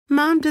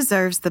Mom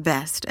deserves the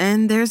best,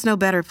 and there's no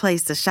better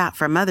place to shop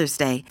for Mother's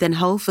Day than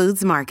Whole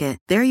Foods Market.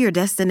 They're your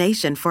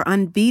destination for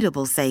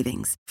unbeatable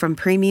savings, from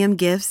premium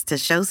gifts to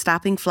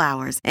show-stopping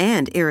flowers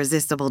and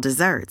irresistible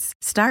desserts.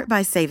 Start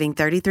by saving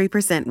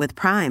 33% with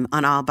Prime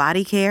on all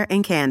body care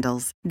and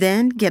candles.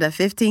 Then get a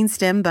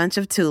 15-stem bunch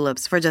of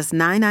tulips for just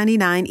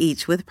 $9.99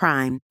 each with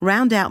Prime.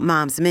 Round out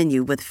Mom's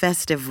menu with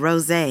festive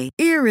rosé,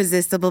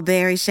 irresistible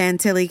berry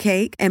chantilly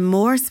cake, and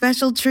more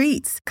special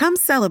treats. Come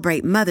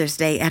celebrate Mother's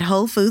Day at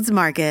Whole Foods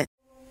Market.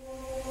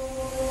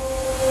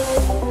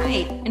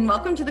 Hi, and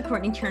welcome to the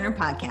Courtenay Turner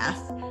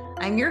podcast.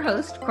 I'm your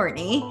host,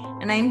 Courtenay,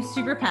 and I'm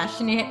super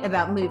passionate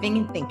about moving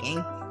and thinking.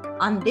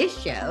 On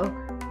this show,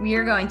 we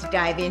are going to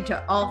dive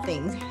into all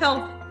things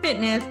health,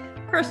 fitness,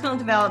 personal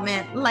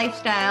development,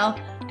 lifestyle,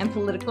 and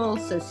political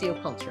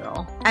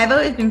sociocultural. I've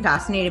always been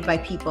fascinated by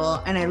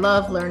people, and I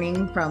love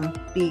learning from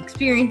the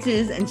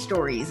experiences and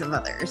stories of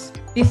others.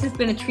 This has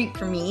been a treat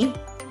for me,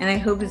 and I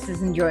hope this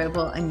is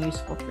enjoyable and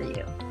useful for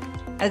you.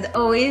 As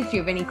always, if you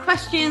have any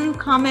questions,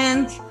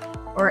 comments,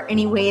 or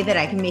any way that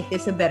I can make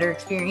this a better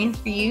experience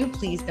for you,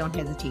 please don't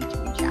hesitate to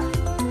reach out.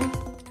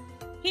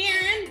 Hey,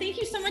 Aaron, thank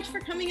you so much for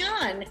coming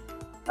on.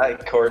 Hi,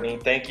 Courtney.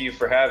 Thank you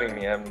for having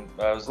me.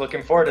 I was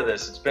looking forward to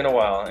this. It's been a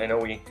while. I know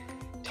we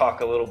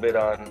talk a little bit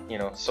on,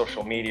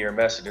 social media or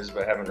messages,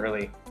 but haven't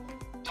really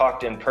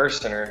talked in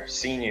person or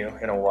seen you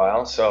in a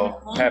while.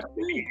 So I'm happy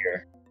to be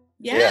here.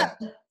 Yeah.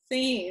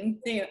 Same.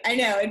 I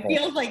know. It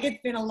feels like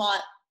it's been a lot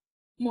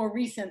more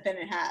recent than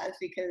it has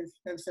because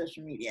of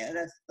social media.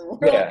 That's the world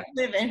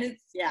we live in.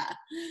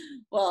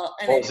 Well,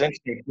 it's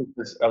interesting.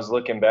 I was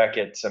looking back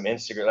at some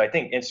Instagram. I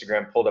think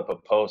Instagram pulled up a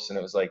post, and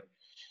it was like, I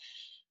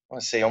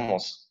want to say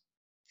almost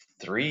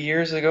 3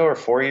 years ago or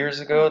 4 years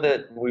ago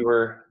that we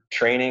were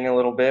training a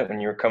little bit when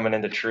you were coming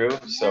into True.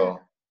 So,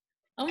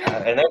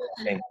 and that's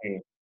the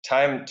thing.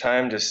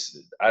 Time just,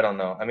 I don't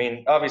know. I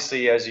mean,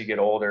 obviously, as you get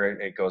older,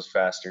 it goes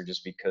faster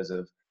just because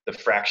of the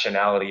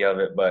fractionality of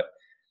it, but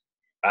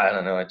I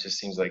don't know. It just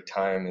seems like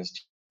time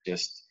is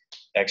just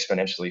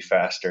exponentially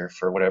faster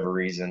for whatever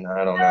reason.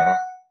 I don't know.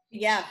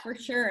 Yeah, for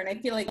sure. And I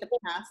feel like the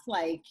past,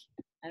 I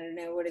don't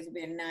know, what has it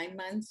been, 9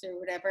 months or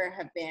whatever,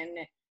 have been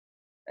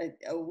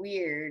a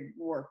weird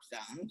warp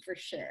zone for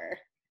sure.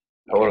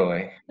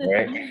 Totally.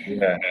 Right?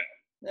 Yeah.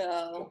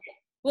 So,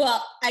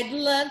 well, I'd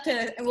love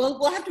to,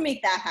 we'll have to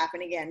make that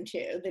happen again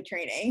too, the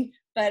training.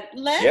 But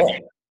let's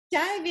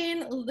dive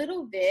in a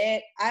little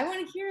bit. I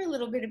want to hear a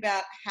little bit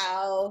about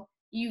how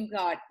you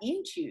got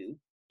into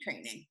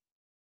training.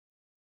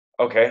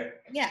 Okay.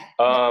 Yeah.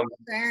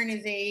 Aaron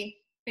is a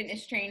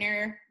fitness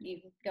trainer. You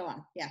go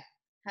on. Yeah.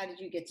 How did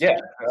you get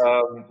started?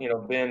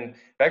 I've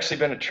actually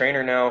been a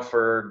trainer now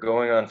for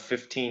going on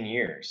 15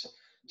 years.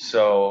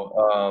 So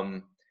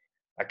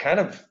I kind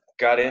of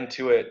got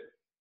into it,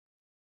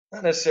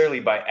 not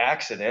necessarily by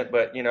accident,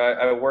 but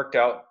I worked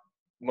out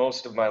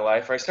most of my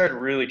life. I started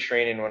really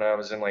training when I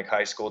was in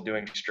high school,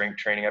 doing strength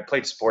training. I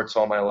played sports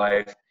all my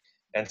life,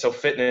 and so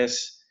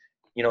fitness,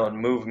 and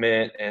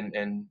movement and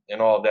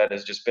all of that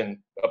has just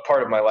been a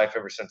part of my life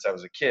ever since I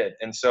was a kid.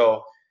 And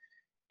so,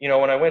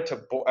 when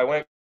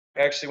I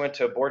actually went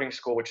to a boarding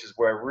school, which is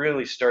where I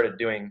really started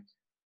doing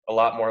a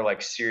lot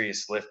more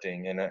serious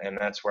lifting. And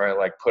that's where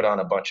I put on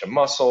a bunch of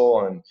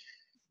muscle and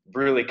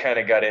really kind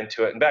of got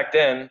into it. And back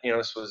then,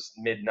 this was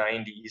late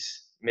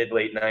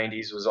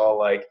 90s was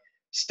all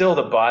still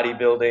the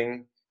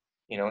bodybuilding,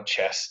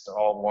 chest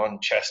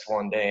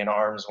one day and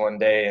arms one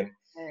day.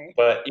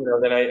 But,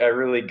 then I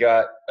really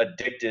got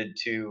addicted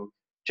to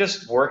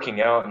just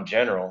working out in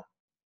general.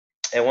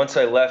 And once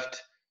I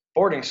left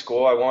boarding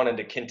school, I wanted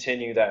to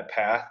continue that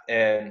path.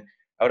 And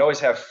I would always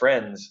have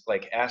friends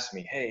ask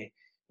me, hey,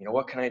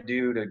 what can I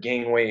do to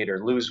gain weight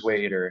or lose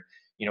weight or,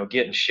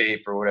 get in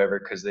shape or whatever?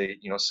 Because they,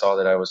 saw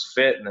that I was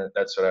fit and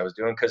that's what I was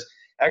doing. Because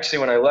actually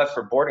when I left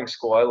for boarding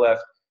school,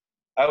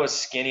 I was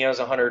skinny. I was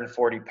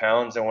 140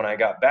 pounds. And when I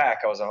got back,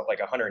 I was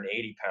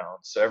 180 pounds.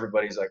 So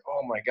everybody's like,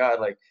 oh my God,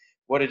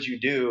 what did you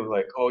do?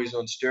 Oh, he's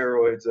on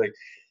steroids. That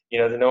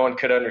no one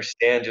could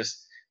understand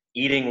just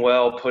eating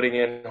well, putting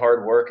in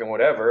hard work and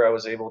whatever. I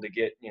was able to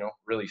get,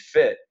 really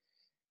fit.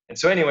 And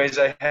so anyways,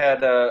 I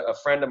had a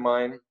friend of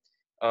mine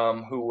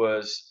who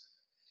was,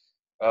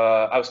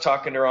 I was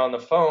talking to her on the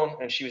phone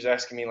and she was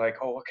asking me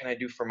oh, what can I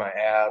do for my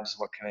abs?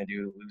 What can I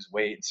do to lose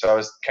weight? And so I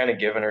was kind of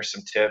giving her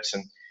some tips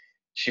and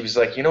she was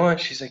like, you know what?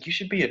 She's like, you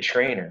should be a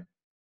trainer.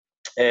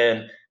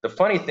 And the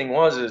funny thing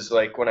was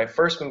when I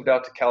first moved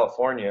out to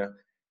California,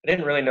 I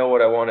didn't really know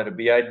what I wanted to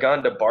be. I'd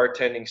gone to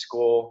bartending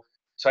school.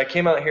 So I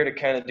came out here to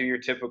kind of do your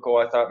typical,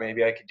 I thought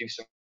maybe I could do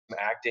some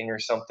acting or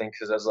something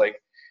because I was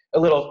a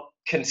little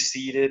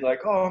conceited,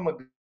 oh, I'm a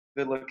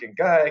good looking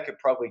guy. I could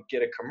probably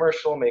get a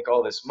commercial, make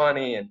all this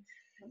money, and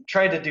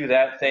tried to do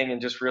that thing and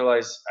just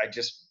realized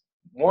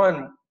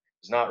one,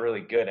 was not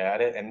really good at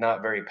it and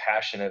not very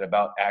passionate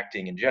about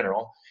acting in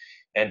general.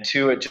 And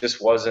two, it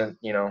just wasn't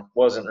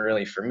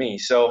really for me.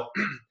 So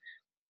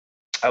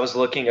I was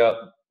looking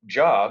up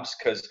jobs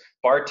because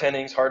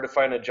bartending's hard to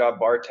find a job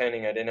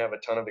bartending. I didn't have a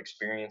ton of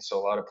experience. So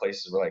a lot of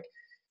places were like,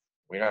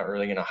 we're not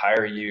really going to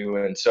hire you.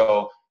 And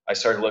so I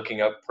started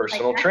looking up Like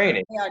personal that's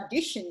training. they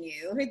audition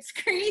you. It's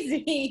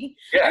crazy.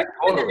 I Yeah,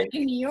 remember totally. that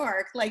in New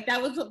York. Like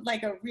that was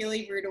like a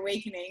really rude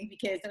awakening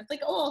because I was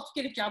like, oh, I'll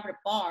get a job at a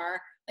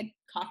bar, like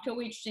cocktail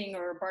waitressing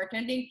or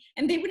bartending,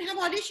 and they would have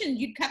auditions.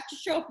 You'd have to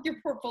show up with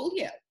your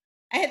portfolio.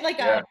 I had like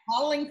Yeah, a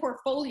modeling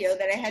portfolio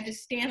that I had to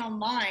stand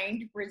online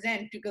to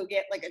present to go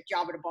get like a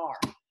job at a bar.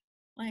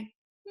 Like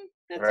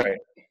that's right.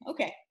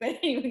 okay, but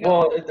anyway, go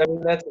on. Well, I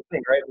mean, that's the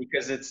thing, right?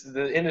 Because it's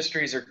the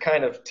industries are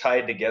kind of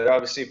tied together.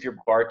 Obviously, if you're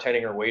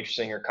bartending or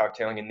waitressing or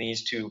cocktailing in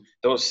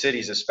those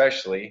cities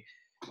especially,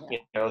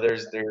 Yeah.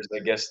 there's I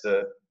guess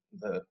the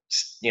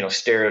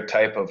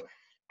stereotype of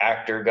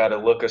actor got to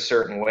look a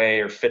certain way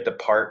or fit the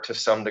part to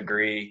some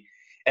degree.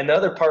 And the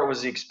other part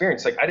was the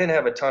experience. Like I didn't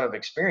have a ton of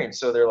experience,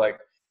 so they're like,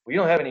 "We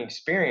don't have any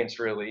experience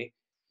really."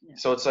 Yeah.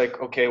 So it's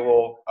like, okay,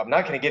 well, I'm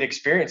not going to get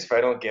experience if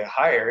I don't get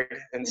hired.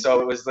 And so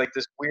it was like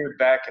this weird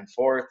back and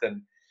forth.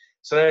 And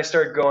so then I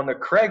started going to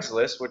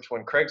Craigslist, which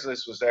when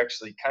Craigslist was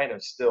actually kind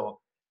of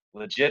still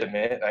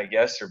legitimate, I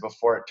guess, or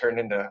before it turned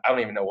into, I don't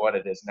even know what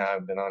it is now.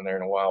 I've been on there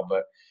in a while,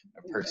 but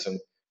I've heard some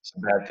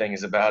bad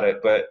things about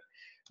it. But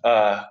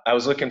I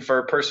was looking for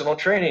a personal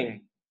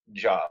training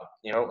job.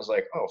 It was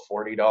like, oh,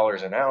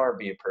 $40 an hour,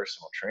 be a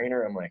personal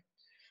trainer. I'm like,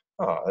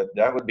 oh,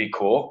 that would be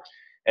cool.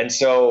 And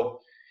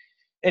so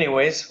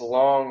anyways,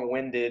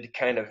 long-winded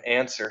kind of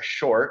answer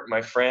short.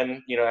 My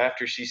friend,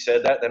 after she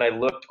said that, then I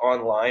looked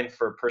online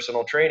for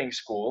personal training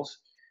schools.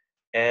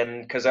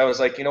 And because I was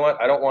like, you know what,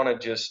 I don't want to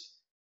just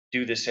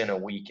do this in a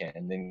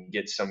weekend and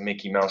get some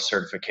Mickey Mouse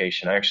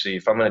certification. Actually,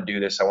 if I'm going to do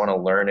this, I want to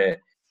learn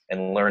it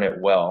and learn it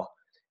well.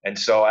 And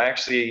so I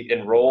actually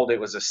enrolled. It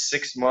was a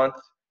 6-month,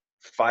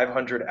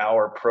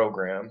 500-hour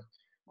program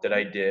that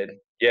I did.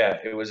 Yeah,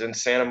 it was in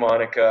Santa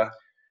Monica.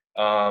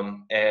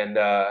 And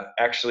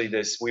actually,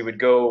 I would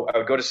go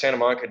to Santa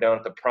Monica down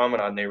at the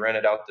Promenade, and they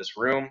rented out this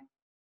room.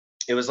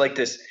 It was like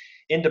this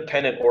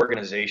independent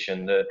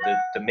organization. The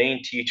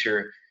main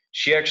teacher,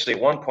 she actually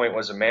at one point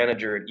was a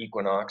manager at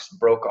Equinox,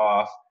 broke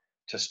off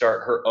to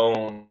start her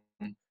own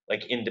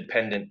like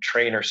independent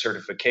trainer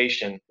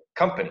certification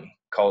company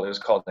it was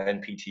called the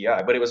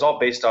NPTI, but it was all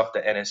based off the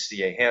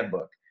NSCA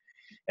handbook.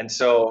 And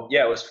so,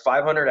 yeah, it was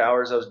 500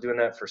 hours. I was doing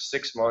that for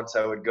 6 months.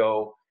 I would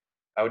go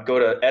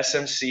to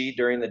SMC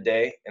during the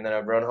day, and then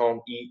I'd run home,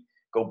 eat,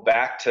 go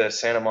back to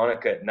Santa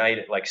Monica at night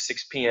at like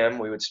 6 p.m.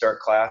 We would start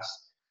class.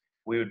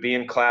 We would be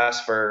in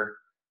class for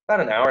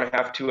about an hour and a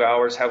half, 2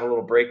 hours, have a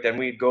little break. Then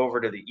we'd go over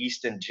to the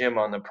Easton Gym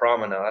on the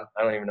Promenade.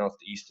 I don't even know if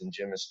the Easton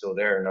Gym is still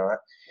there or not.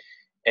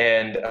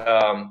 And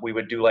we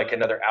would do like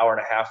another hour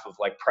and a half of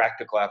like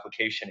practical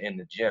application in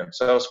the gym.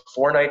 So that was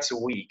 4 nights a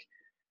week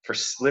for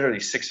literally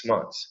 6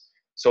 months.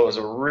 So it was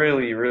a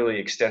really, really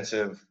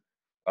extensive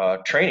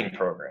training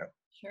program.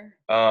 Sure.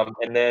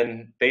 And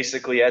then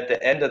basically at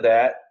the end of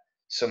that,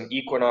 some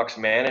Equinox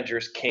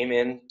managers came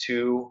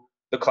into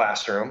the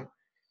classroom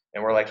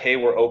and were like, hey,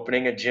 we're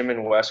opening a gym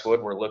in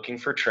Westwood. We're looking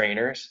for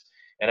trainers.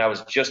 And I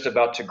was just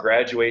about to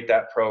graduate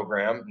that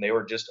program, and they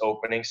were just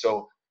opening.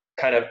 So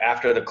kind of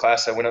after the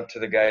class, I went up to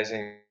the guy's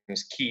name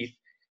is Keith,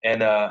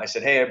 and I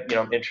said, hey,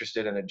 I'm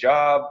interested in a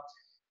job.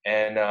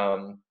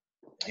 And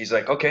he's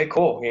like, okay,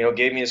 cool.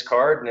 Gave me his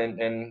card,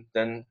 and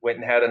then went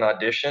and had an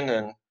audition,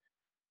 and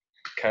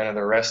kind of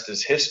the rest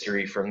is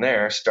history from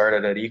there.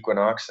 Started at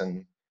Equinox,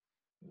 and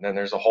then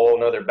there's a whole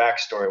nother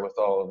backstory with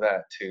all of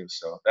that too.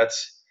 So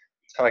that's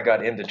how I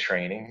got into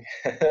training.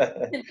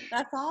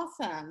 That's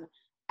awesome.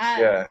 Um,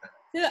 Yeah.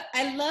 so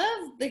I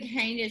love the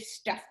kind of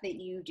stuff that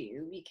you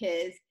do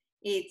because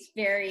it's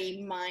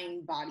very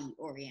mind body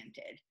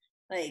oriented.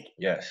 Like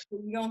Yes.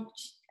 you don't,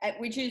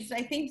 which is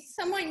I think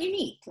somewhat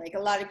unique. Like a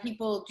lot of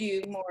people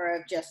do more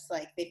of just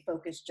like they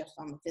focus just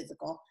on the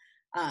physical.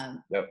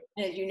 Yep.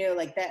 As you know,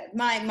 like that,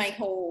 my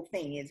whole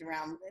thing is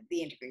around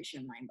the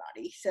integration of mind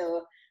body.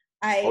 So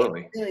I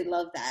Totally. really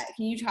love that.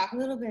 Can you talk a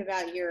little bit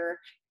about your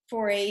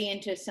foray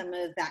into some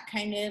of that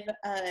kind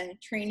of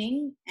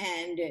training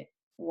and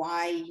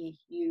why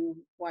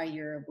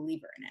you're a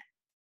believer in it?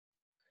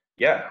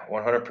 Yeah,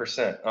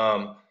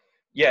 100%.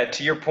 Yeah,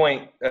 to your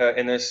point,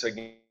 in this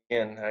again,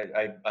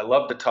 I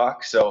love to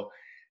talk, so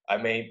I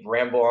may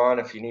ramble on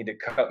if you need to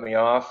cut me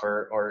off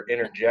or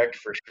interject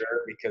for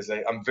sure, because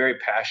I'm very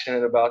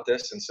passionate about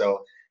this, and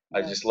so I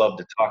Yeah. just love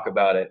to talk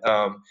about it.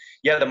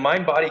 Yeah, the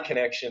mind-body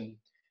connection.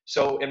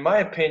 So, in my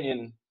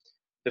opinion,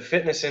 the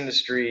fitness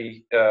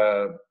industry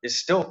is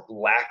still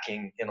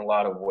lacking in a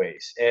lot of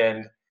ways,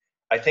 and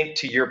I think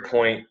to your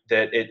point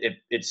that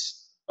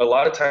it's a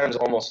lot of times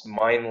almost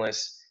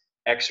mindless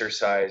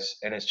exercise,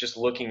 and it's just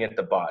looking at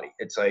the body.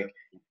 It's like,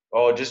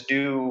 oh, just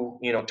do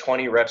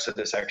 20 reps of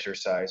this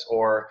exercise,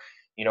 or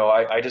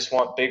I just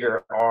want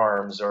bigger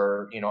arms,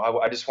 or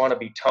I just want to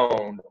be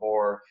toned,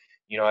 or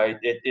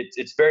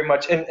it's very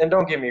much, and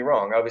don't get me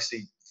wrong,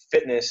 obviously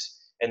fitness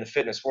and the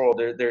fitness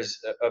world, there's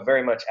a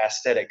very much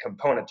aesthetic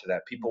component to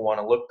that. People want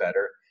to look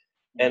better,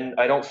 and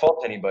I don't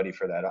fault anybody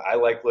for that. I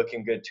like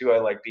looking good too. I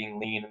like being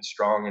lean and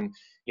strong, and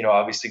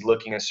obviously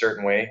looking a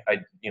certain way. I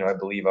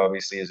believe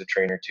obviously as a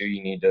trainer too,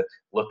 you need to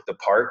look the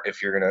part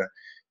if you're gonna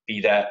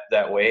be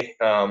that way.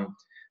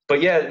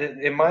 but yeah,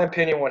 in my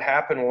opinion, what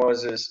happened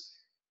is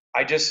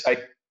I just,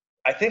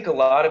 I think a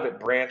lot of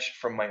it branched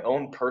from my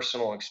own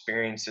personal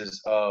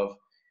experiences of,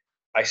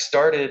 I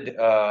started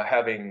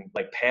having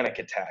like panic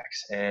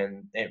attacks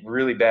and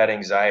really bad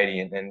anxiety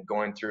and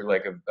going through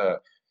like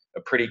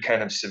a pretty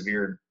kind of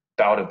severe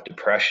bout of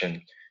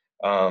depression.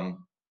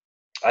 Um,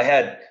 I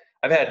had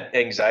I've had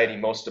anxiety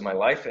most of my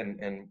life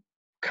and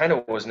kind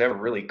of was never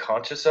really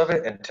conscious of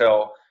it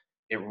until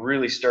it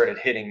really started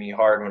hitting me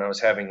hard when I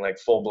was having like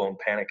full blown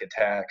panic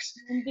attacks.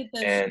 When did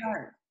those And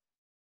start?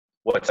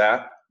 what's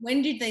that?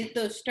 When did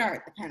those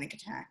start, the panic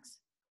attacks?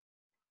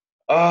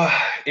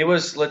 It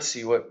was, let's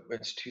see, what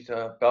it's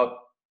 2000, about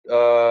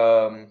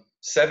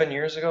 7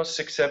 years ago,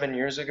 6, 7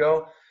 years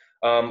ago.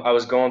 I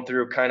was going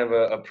through kind of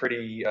a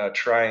pretty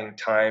trying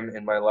time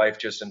in my life,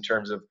 just in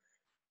terms of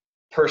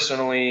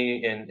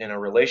personally in a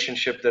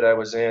relationship that I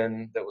was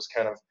in that was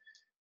kind of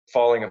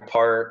falling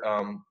apart.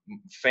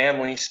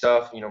 Family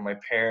stuff, my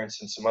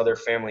parents and some other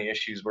family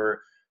issues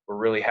were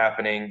really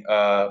happening.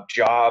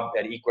 Job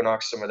at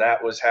Equinox, some of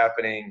that was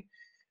happening.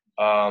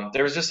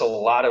 There was just a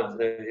lot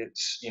of a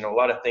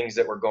lot of things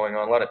that were going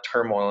on, a lot of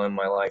turmoil in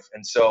my life,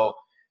 and so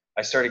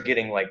I started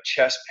getting like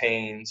chest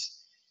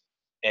pains,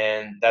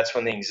 and that's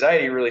when the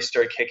anxiety really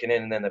started kicking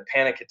in, and then the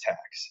panic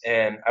attacks.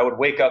 And I would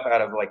wake up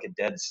out of like a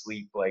dead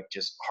sleep, like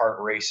just heart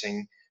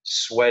racing,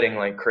 sweating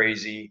like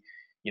crazy.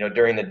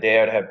 During the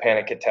day I'd have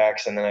panic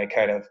attacks, and then I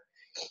kind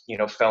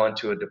of fell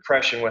into a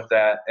depression with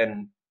that.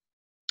 And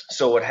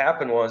so what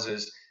happened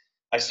is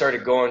I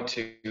started going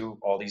to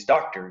all these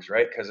doctors,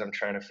 right? Because I'm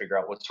trying to figure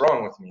out what's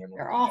wrong with me.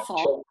 They're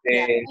awful.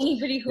 Yeah,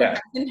 anybody who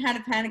hasn't had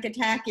a panic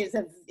attack is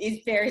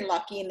very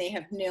lucky, and they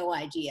have no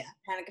idea.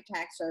 Panic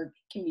attacks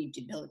can be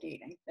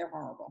debilitating. They're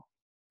horrible.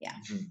 Yeah.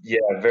 Yeah,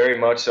 very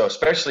much so.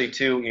 Especially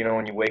too,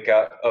 when you wake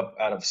up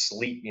out of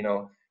sleep,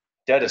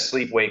 dead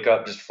asleep, wake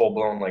up just full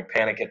blown like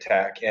panic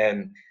attack.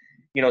 And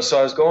so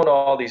I was going to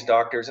all these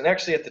doctors, and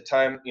actually at the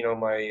time,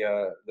 my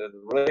the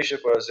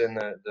relationship I was in,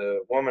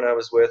 the woman I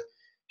was with,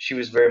 she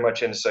was very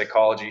much into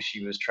psychology.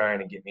 She was trying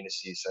to get me to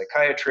see a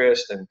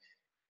psychiatrist, and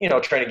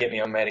trying to get me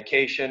on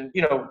medication,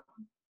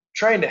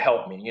 trying to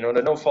help me.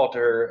 To no fault to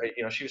her,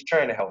 she was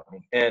trying to help me.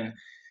 And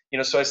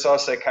so I saw a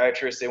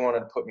psychiatrist. They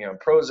wanted to put me on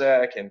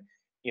Prozac, and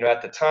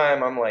at the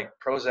time, I'm like,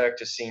 Prozac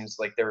just seems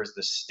like there was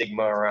this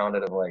stigma around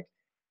it of like,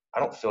 I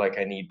don't feel like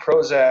I need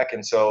Prozac.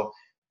 And so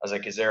I was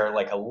like, is there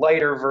like a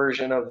lighter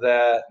version of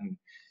that?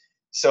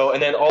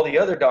 And then all the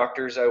other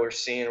doctors I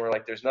was seeing were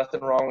like, there's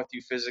nothing wrong with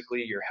you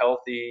physically. You're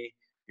healthy.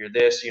 You're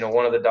this.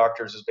 One of the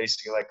doctors was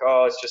basically like,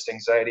 oh, it's just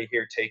anxiety.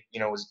 Here, take,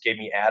 gave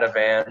me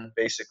Ativan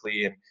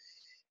basically.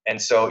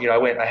 And so,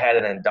 I had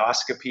an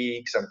endoscopy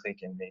because I'm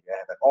thinking maybe I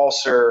have an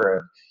ulcer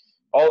and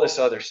all this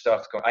other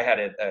stuff going. I had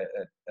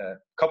a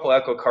couple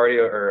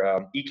echocardio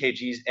or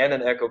EKGs and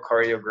an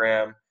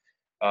echocardiogram.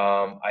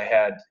 I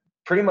had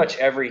pretty much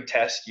every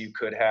test you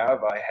could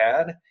have, I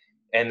had,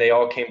 and they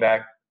all came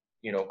back,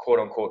 quote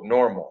unquote,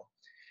 normal.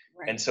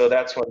 Right. And so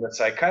that's when the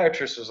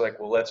psychiatrist was like,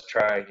 well, let's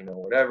try,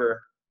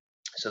 whatever.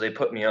 So they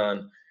put me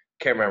on,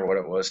 can't remember what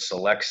it was,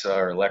 Celexa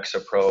or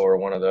Lexapro or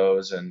one of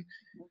those. And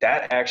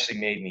that actually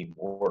made me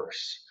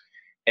worse.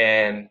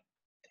 And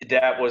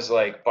that was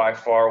like by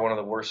far one of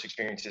the worst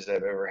experiences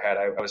I've ever had.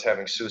 I was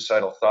having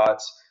suicidal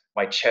thoughts.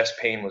 My chest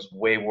pain was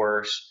way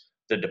worse.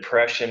 The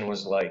depression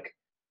was like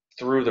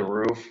through the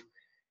roof.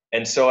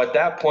 And so at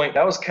that point,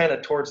 that was kind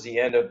of towards the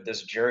end of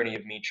this journey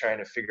of me trying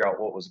to figure out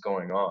what was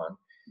going on.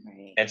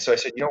 Right. And so I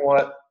said, you know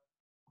what?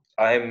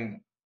 I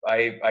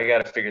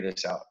got to figure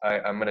this out.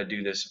 I'm going to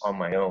do this on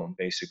my own,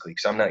 basically,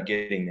 because I'm not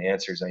getting the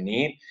answers I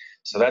need.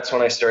 So that's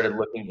when I started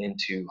looking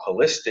into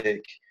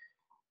holistic,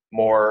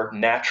 more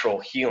natural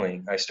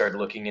healing. I started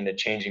looking into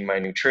changing my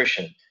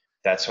nutrition.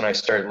 That's when I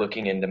started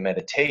looking into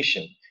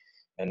meditation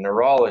and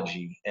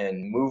neurology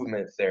and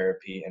movement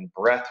therapy and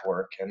breath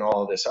work and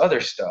all this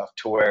other stuff,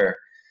 to where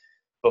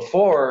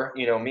before,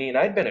 me, and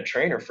I'd been a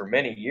trainer for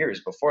many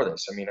years before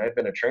this. I mean, I'd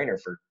been a trainer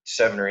for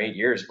 7 or 8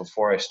 years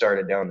before I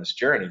started down this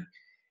journey.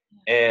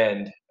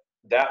 And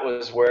that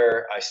was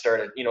where I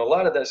started, a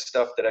lot of that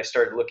stuff that I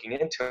started looking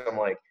into, I'm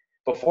like,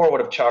 before would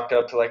have chalked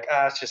up to like,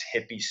 it's just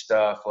hippie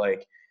stuff,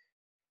 like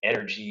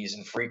energies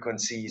and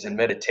frequencies and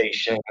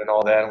meditation and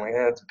all that. I'm like,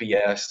 it's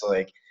BS.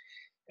 Like,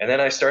 and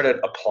then I started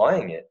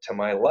applying it to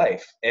my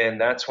life.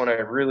 And that's when I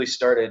really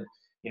started,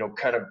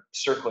 kind of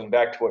circling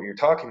back to what you're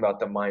talking about,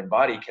 the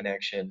mind-body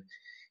connection,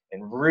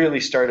 and really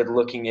started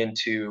looking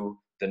into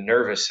the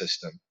nervous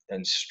system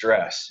and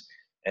stress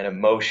and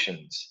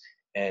emotions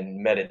and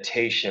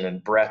meditation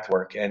and breath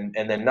work. And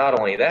then not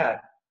only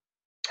that,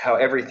 how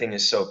everything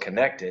is so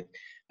connected,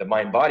 the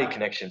mind-body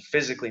connection,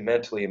 physically,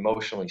 mentally,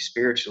 emotionally,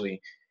 spiritually,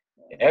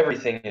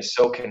 everything is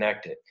so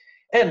connected.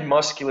 And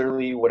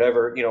muscularly,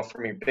 whatever,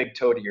 from your big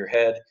toe to your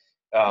head,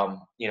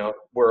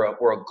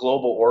 we're a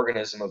global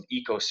organism of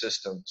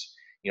ecosystems.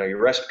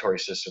 Your respiratory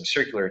system,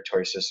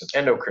 circulatory system,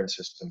 endocrine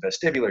system,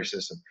 vestibular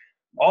system,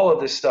 all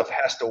of this stuff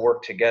has to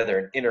work together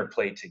and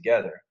interplay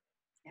together.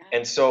 Yeah.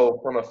 And so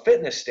from a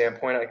fitness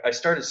standpoint, I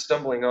started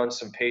stumbling on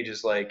some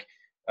pages like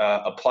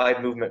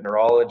Applied Movement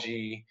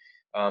Neurology,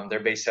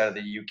 They're based out of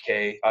the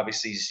UK.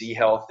 Obviously, Z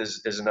Health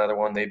is another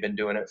one. They've been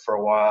doing it for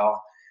a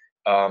while.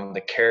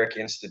 The Carrick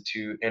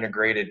Institute,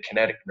 Integrated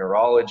Kinetic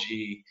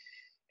Neurology.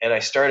 And I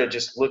started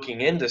just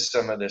looking into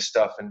some of this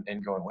stuff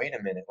and going, wait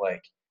a minute,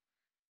 like,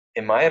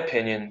 in my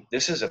opinion,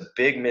 this is a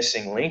big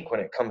missing link when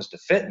it comes to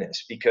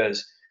fitness,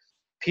 because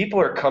people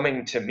are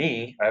coming to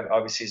me,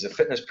 obviously as a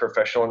fitness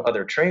professional and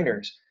other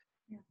trainers,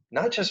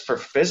 not just for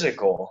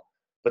physical,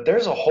 but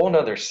there's a whole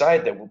nother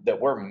side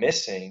that we're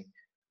missing,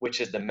 which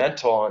is the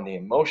mental and the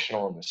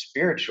emotional and the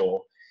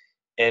spiritual.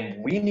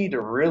 And we need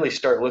to really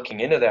start looking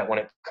into that when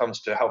it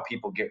comes to how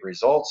people get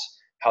results,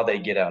 how they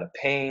get out of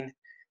pain,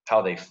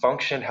 how they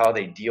function, how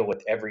they deal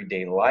with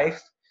everyday life.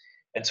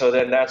 And so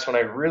then that's when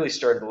I really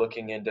started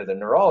looking into the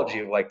neurology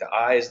of like the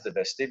eyes, the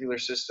vestibular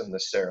system, the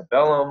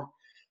cerebellum,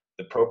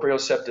 the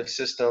proprioceptive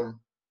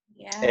system,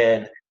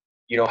 and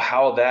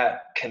how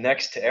that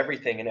connects to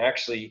everything and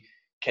actually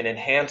can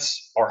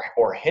enhance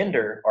or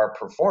hinder our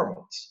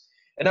performance.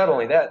 And not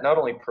only that, not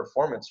only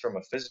performance from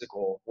a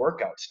physical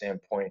workout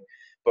standpoint,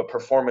 but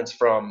performance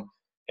from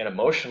an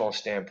emotional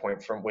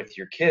standpoint, from with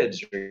your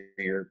kids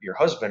or your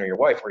husband or your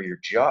wife or your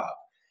job.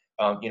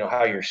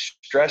 How your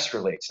stress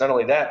relates. Not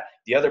only that,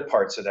 the other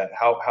parts of that,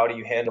 how do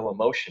you handle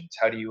emotions?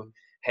 How do you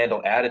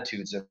handle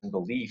attitudes and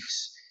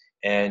beliefs?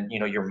 And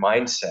your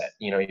mindset,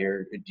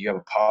 do you have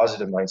a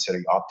positive mindset? Are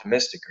you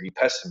optimistic? Are you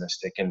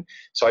pessimistic? And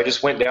so I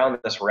just went down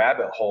this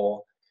rabbit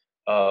hole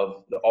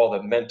of all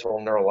the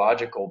mental,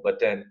 neurological, but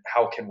then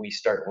how can we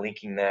start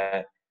linking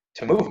that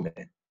to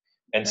movement?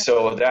 And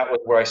so that was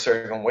where I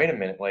started going, wait a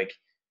minute, like,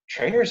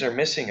 trainers are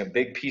missing a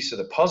big piece of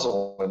the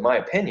puzzle, in my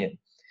opinion,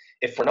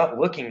 if we're not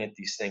looking at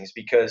these things.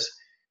 Because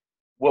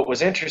what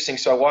was interesting,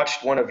 so I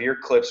watched one of your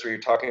clips where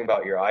you're talking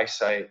about your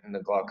eyesight and the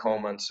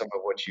glaucoma and some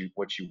of what you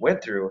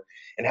went through,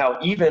 and how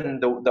even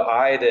the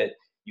eye that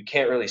you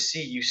can't really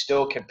see, you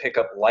still can pick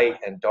up light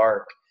and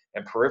dark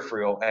and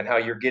peripheral, and how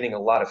you're getting a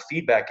lot of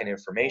feedback and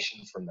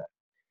information from that.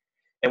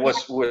 And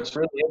what's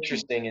really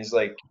interesting is,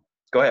 like,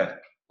 go ahead.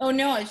 Oh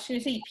no, I was going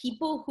to say,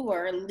 people who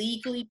are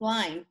legally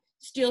blind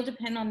still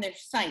depend on their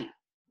sight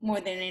more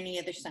than any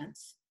other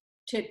sense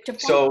to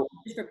function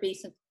for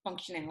basic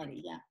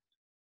functionality.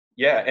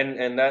 Yeah,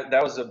 and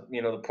that was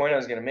the point I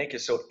was going to make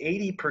is, so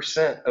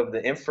 80% of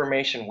the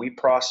information we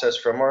process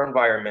from our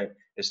environment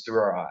is through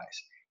our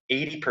eyes.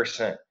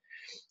 80%.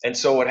 And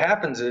so what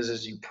happens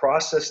is you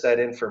process that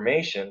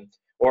information,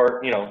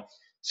 or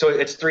so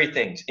it's three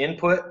things: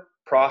 input,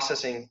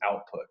 processing,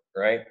 output,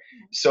 right?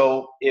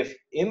 So if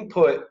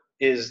input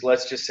is,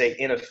 let's just say,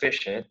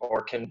 inefficient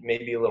or can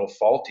maybe a little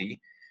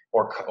faulty,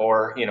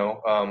 or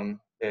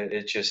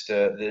it's just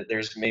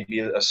there's maybe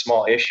a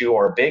small issue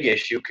or a big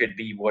issue, could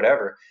be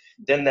whatever,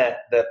 then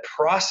that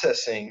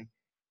processing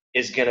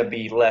is going to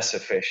be less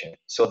efficient.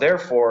 So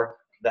therefore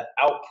the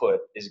output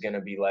is going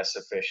to be less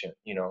efficient.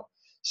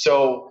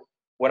 So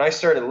when I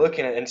started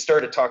looking at and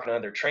started talking to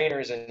other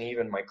trainers and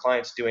even my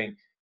clients doing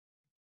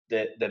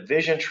the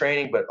vision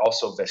training, but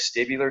also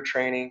vestibular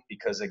training,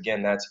 because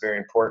again, that's very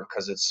important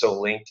because it's so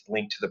linked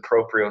to the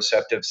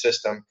proprioceptive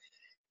system,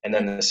 and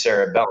then the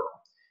cerebellum,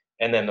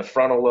 and then the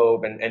frontal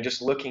lobe, and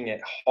just looking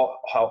at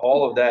how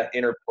all of that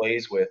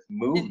interplays with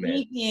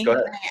movement. Go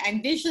ahead.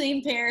 I'm visually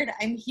impaired.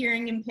 I'm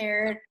hearing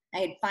impaired. I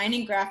had fine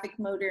and graphic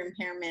motor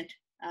impairment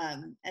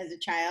as a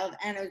child,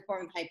 and I was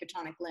born with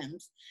hypotonic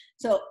limbs.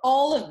 So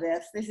all of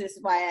this is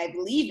why I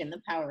believe in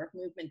the power of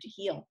movement to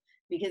heal,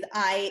 because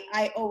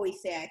I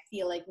always say I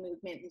feel like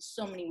movement in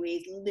so many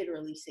ways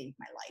literally saved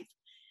my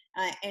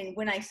life. And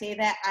when I say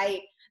that,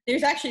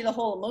 there's actually the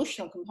whole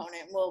emotional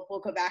component.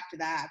 We'll go back to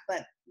that,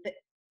 but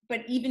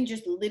even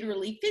just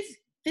literally,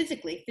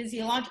 physically,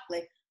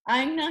 physiologically,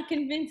 I'm not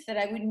convinced that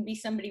I wouldn't be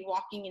somebody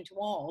walking into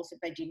walls if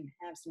I didn't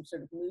have some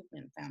sort of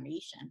movement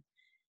foundation.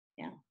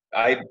 Yeah.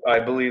 I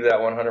believe that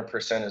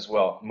 100% as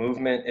well.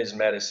 Movement is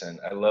medicine.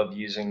 I love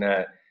using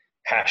that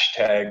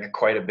hashtag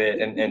quite a bit.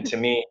 And to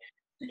me,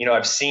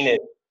 I've seen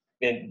it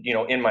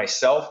in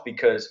myself,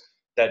 because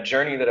that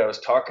journey that I was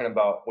talking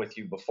about with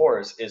you before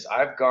is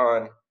I've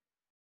gone,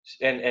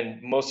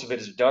 and most of it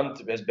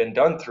has been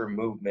done through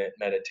movement,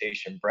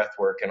 meditation, breath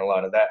work, and a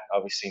lot of that,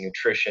 obviously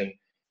nutrition,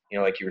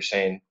 like you were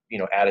saying,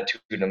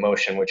 attitude and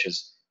emotion, which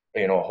is,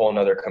 a whole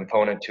nother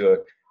component to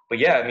it. But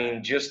yeah, I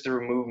mean, just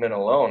through movement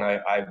alone,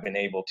 I've been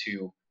able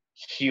to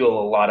heal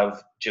a lot of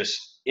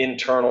just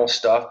internal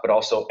stuff, but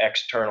also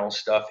external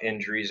stuff,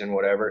 injuries and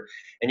whatever.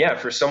 And yeah,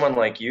 for someone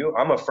like you,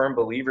 I'm a firm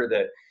believer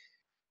that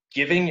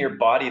giving your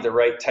body the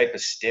right type of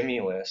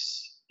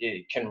stimulus,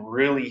 it can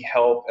really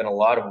help in a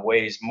lot of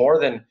ways, more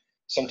than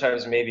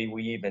sometimes maybe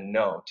we even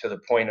know, to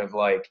the point of,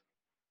 like,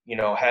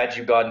 had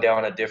you gone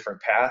down a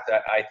different path,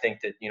 I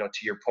think that,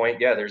 to your point,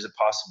 yeah, there's a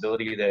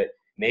possibility that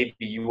maybe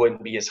you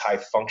wouldn't be as high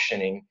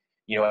functioning,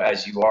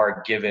 as you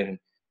are, given,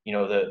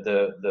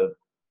 the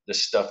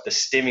stuff, the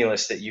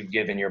stimulus that you've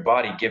given your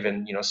body,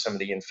 given, some of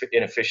the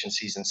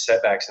inefficiencies and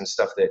setbacks and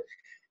stuff that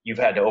you've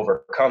had to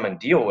overcome and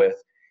deal with.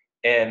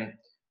 And,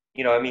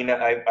 I mean,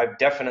 I've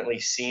definitely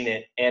seen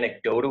it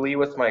anecdotally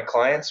with my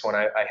clients when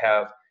I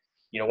have,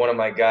 one of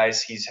my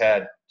guys, he's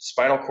had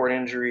spinal cord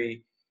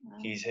injury, Wow.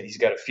 He's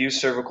got a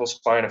fused cervical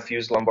spine, a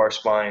fused lumbar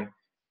spine.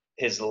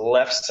 His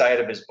left side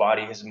of his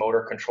body, his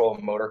motor control,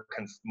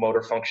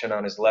 motor function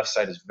on his left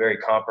side is very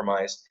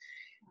compromised.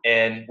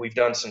 And we've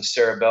done some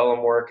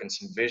cerebellum work and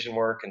some vision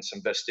work and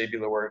some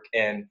vestibular work.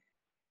 And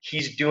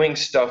he's doing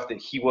stuff that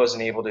he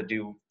wasn't able to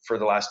do for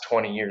the last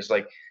 20 years,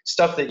 like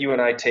stuff that you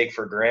and I take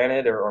for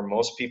granted, or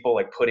most people,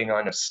 like putting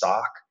on a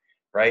sock,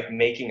 right?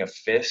 Making a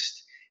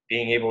fist,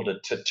 being able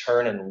to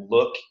turn and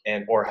look,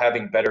 and or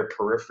having better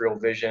peripheral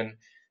vision,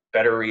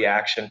 better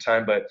reaction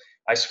time. But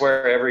I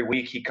swear every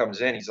week he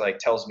comes in, he's like,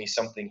 tells me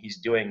something he's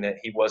doing that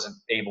he wasn't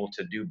able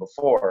to do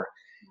before.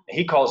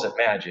 He calls it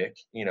magic,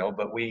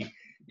 but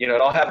and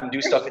I'll have him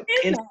do stuff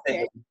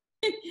instantly.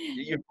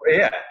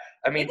 Yeah,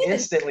 I mean,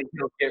 instantly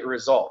you'll get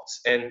results.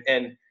 And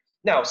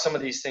now some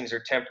of these things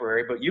are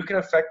temporary, but you can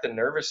affect the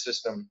nervous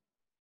system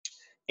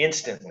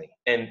instantly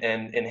and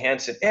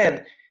enhance it.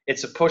 And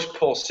it's a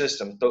push-pull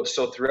system.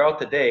 So throughout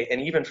the day,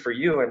 and even for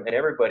you and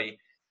everybody,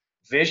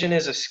 vision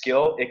is a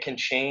skill. It can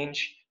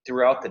change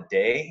throughout the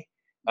day.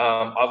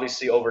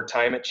 Obviously, over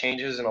time it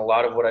changes. And a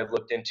lot of what I've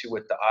looked into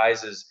with the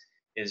eyes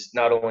is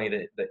not only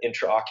the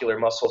intraocular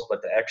muscles,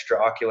 but the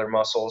extraocular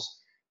muscles.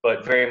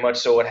 But very much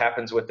so what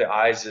happens with the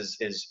eyes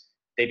is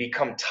they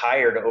become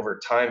tired over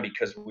time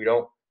because we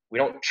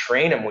don't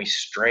train them, we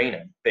strain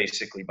them,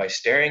 basically, by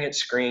staring at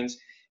screens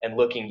and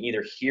looking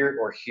either here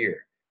or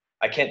here.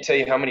 I can't tell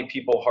you how many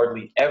people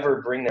hardly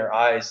ever bring their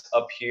eyes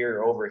up here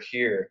or over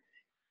here.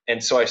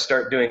 And so I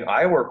start doing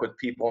eye work with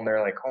people, and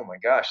they're like, oh my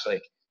gosh,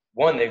 like,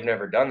 one, they've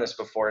never done this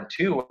before. And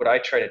two, what I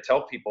try to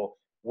tell people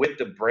with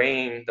the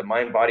brain, the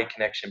mind-body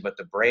connection, but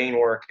the brain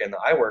work and the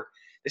eye work,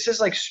 this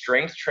is like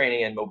strength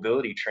training and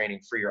mobility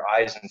training for your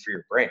eyes and for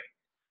your brain,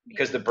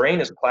 because the brain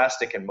is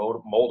plastic and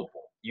moldable.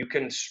 You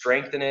can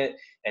strengthen it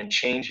and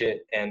change it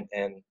and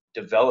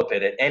develop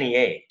it at any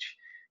age.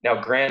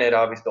 Now, granted,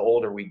 obviously, the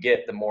older we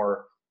get, the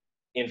more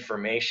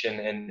information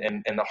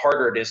and the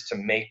harder it is to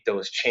make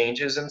those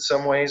changes in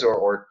some ways,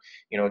 or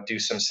do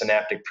some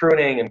synaptic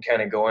pruning and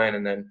kind of go in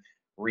and then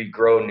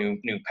regrow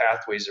new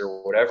pathways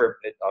or whatever.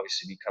 It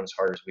obviously becomes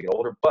harder as we get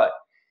older, but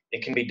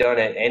it can be done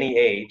at any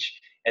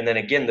age. And then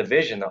again, the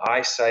vision, the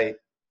eyesight,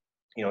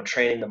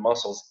 training the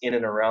muscles in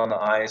and around the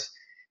eyes.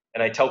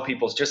 And I tell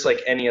people, it's just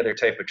like any other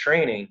type of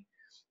training.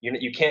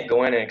 You can't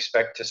go in and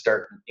expect to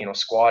start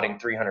squatting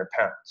 300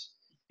 pounds.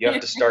 You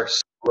have to start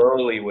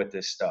slowly with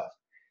this stuff.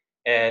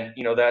 And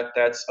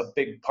that's a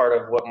big part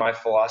of what my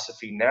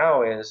philosophy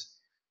now is.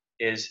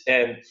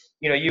 And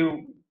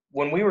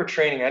when we were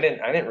training, I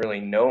didn't really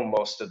know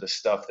most of the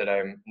stuff that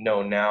I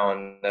know now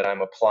and that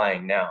I'm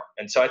applying now.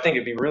 And so I think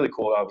it'd be really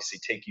cool to obviously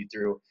take you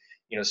through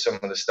some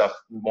of the stuff,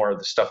 more of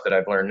the stuff that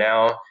I've learned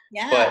now.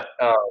 Yeah.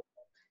 But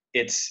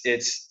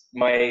it's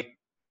my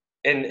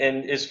and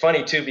it's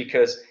funny too,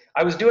 because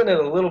I was doing it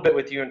a little bit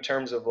with you in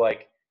terms of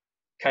like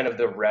kind of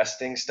the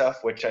resting stuff,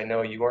 which I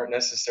know you weren't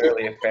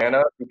necessarily a fan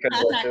of,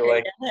 because I feel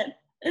like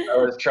I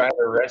was trying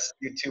to rest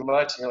you too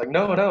much, and you're like,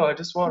 no, I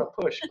just want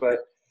to push. But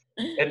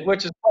and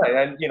which is fine,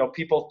 and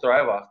people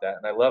thrive off that,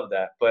 and I love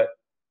that. But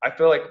I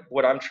feel like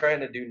what I'm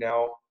trying to do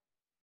now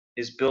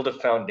is build a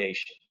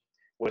foundation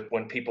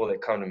when people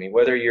that come to me,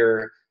 whether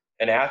you're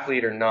an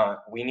athlete or not.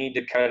 We need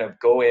to kind of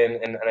go in,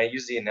 and I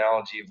use the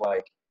analogy of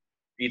like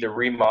either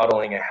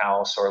remodeling a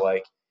house, or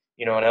like,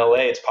 in LA,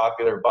 it's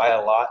popular, buy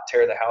a lot,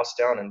 tear the house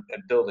down, and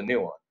build a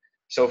new one.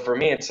 So for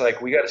me, it's like,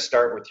 we got to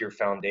start with your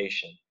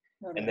foundation,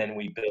 and then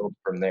we build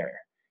from there.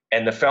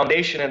 And the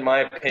foundation, in my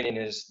opinion,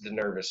 is the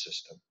nervous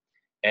system,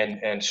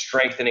 and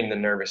strengthening the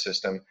nervous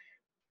system.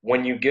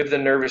 When you give the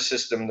nervous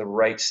system the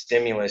right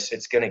stimulus,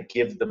 it's going to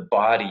give the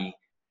body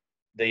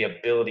the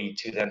ability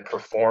to then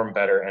perform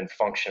better and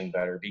function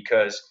better,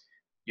 because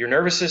your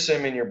nervous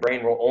system and your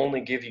brain will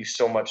only give you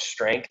so much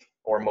strength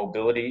or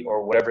mobility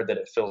or whatever that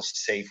it feels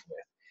safe with.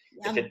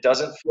 If it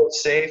doesn't feel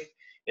safe,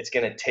 it's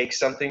going to take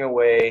something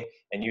away,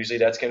 and usually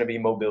that's going to be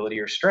mobility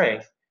or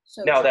strength.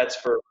 Now, that's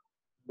for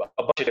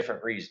a bunch of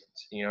different reasons.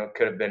 It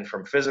could have been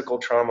from physical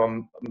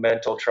trauma,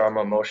 mental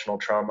trauma, emotional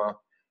trauma.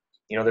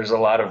 There's a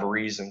lot of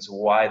reasons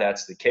why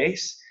that's the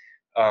case.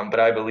 But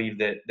I believe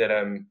that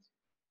I'm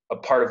a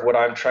part of what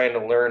I'm trying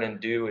to learn and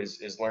do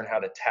is learn how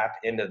to tap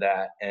into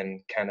that and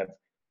kind of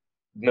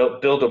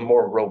build a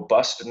more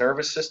robust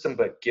nervous system,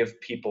 but give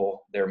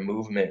people their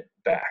movement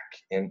back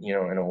in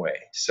a way.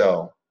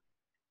 So,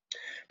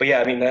 but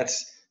yeah, I mean,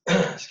 that's,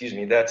 excuse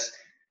me, that's,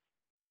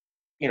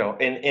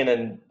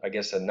 in I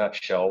guess a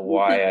nutshell,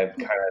 why I've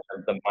kind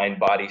of, the mind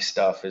body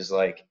stuff is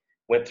like,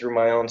 went through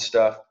my own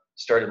stuff,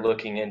 started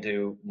looking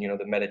into,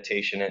 the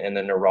meditation and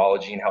the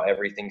neurology and how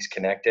everything's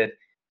connected.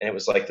 And it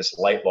was like this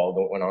light bulb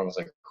that went on. I was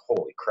like,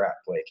 holy crap,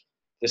 like,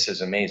 this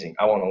is amazing.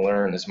 I want to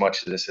learn as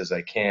much of this as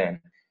I can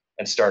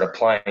and start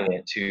applying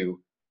it to,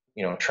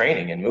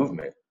 training and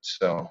movement.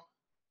 So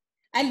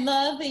I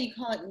love that you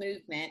call it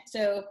movement.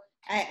 So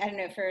I don't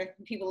know, for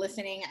people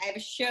listening, I have a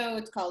show,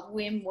 it's called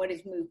WIM, What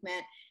is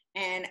Movement?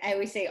 And I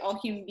always say all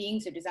human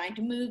beings are designed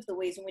to move. The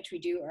ways in which we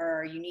do are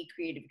our unique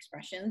creative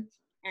expressions.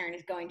 Aaron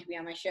is going to be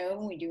on my show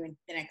when we do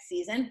the next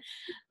season.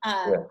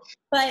 Yeah.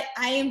 But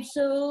I am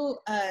so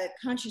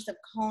conscious of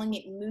calling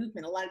it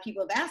movement. A lot of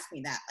people have asked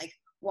me that, like,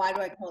 why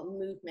do I call it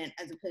movement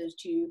as opposed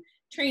to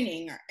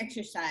training or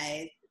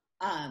exercise?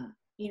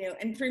 You know,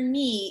 and for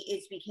me,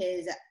 it's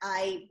because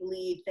I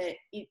believe that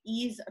it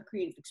is a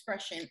creative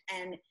expression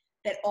and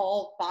that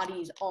all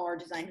bodies are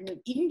designed to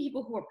move. Even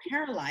people who are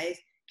paralyzed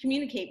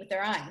communicate with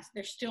their eyes.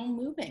 They're still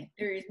moving.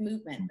 There is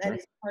movement. That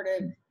is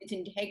it's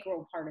an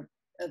integral part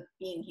of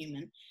being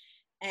human.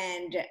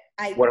 And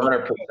I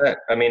 100%.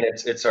 I mean,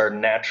 it's our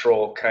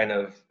natural kind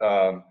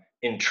of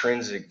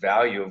intrinsic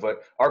value of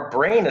what our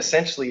brain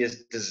essentially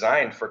is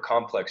designed for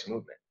complex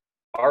movement.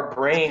 Our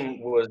brain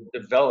was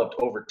developed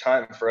over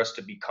time for us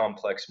to be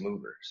complex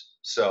movers.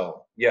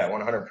 So yeah,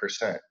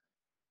 100%.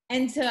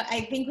 And so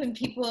I think when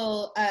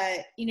people,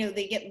 you know,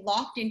 they get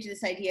locked into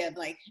this idea of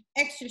like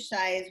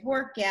exercise,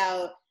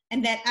 workout,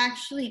 and that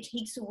actually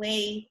takes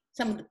away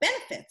some of the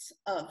benefits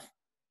of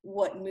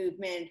what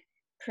movement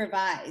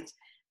provides.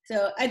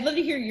 So I'd love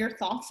to hear your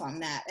thoughts on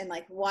that. And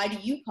like, why do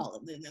you call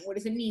it movement? What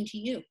does it mean to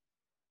you?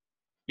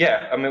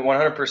 Yeah, I mean,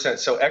 100%.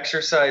 So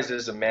exercise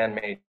is a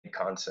man-made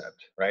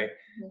concept, right?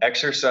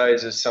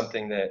 Exercise is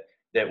something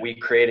that we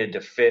created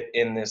to fit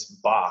in this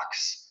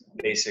box,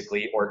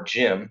 basically, or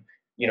gym,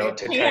 you know,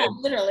 to kind of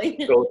literally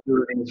go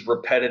through these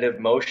repetitive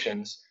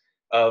motions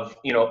of,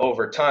 you know,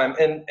 over time.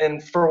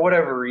 And for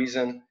whatever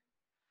reason,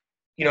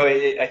 you know,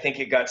 I think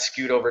it got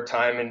skewed over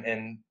time,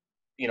 and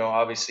you know,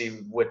 obviously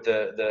with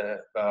the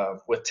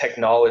with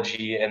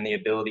technology and the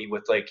ability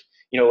with, like,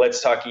 you know,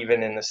 let's talk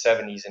even in the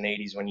 70s and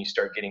 80s when you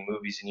start getting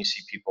movies and you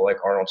see people like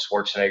Arnold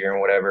Schwarzenegger and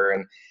whatever,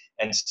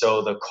 and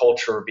so the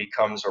culture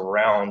becomes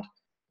around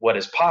what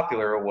is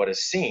popular or what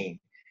is seen.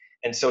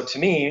 And so to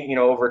me, you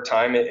know, over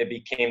time it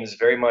became this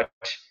very much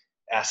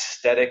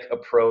aesthetic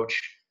approach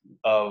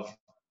of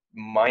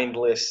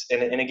mindless,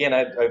 and again,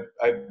 I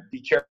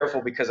be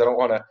careful because I don't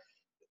want to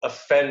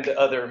offend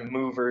other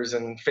movers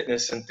and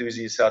fitness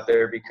enthusiasts out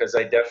there, because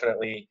I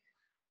definitely,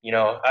 you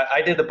know,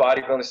 I did the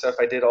bodybuilding stuff,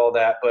 I did all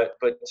that, but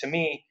to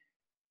me,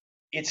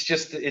 it's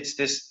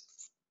this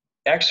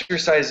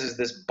exercise is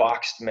this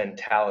boxed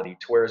mentality,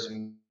 to whereas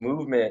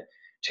movement,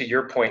 to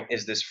your point,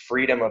 is this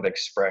freedom of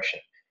expression.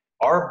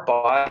 Our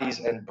bodies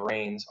and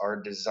brains are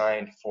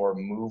designed for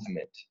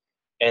movement,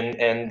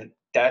 and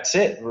that's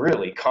it,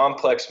 really.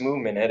 Complex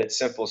movement at its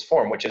simplest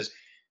form, which is,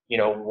 you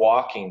know,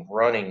 walking,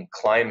 running,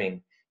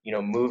 climbing, you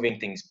know, moving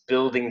things,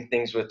 building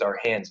things with our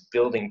hands,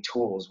 building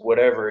tools,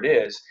 whatever it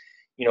is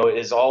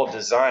all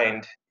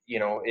designed, you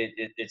know,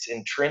 it's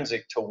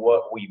intrinsic to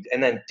what we,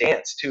 and then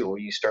dance too, where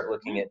you start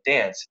looking at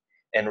dance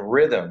and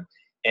rhythm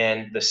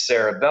and the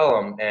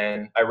cerebellum.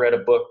 And I read a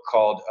book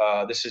called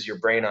This Is Your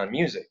Brain on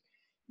Music,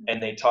 and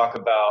they talk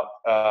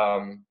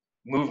about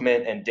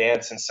movement and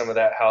dance and some of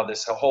that, how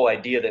this whole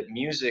idea that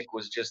music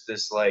was just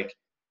this like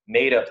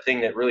made up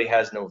thing that really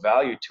has no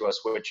value to us,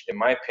 which in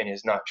my opinion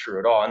is not true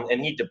at all.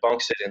 And he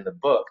debunks it in the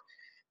book,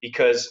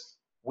 because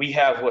we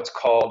have what's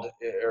called,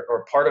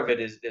 or part of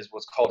it is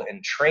what's called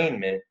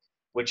entrainment,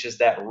 which is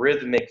that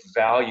rhythmic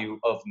value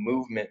of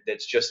movement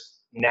that's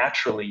just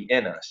naturally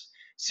in us.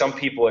 Some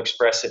people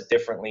express it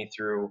differently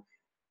through,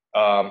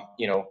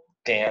 you know,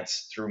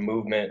 dance, through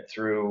movement,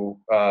 through,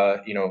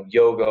 you know,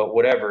 yoga,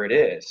 whatever it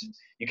is.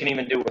 You can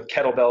even do it with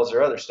kettlebells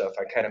or other stuff.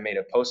 I kind of made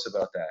a post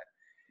about that.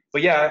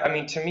 But yeah, I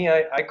mean, to me,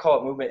 I call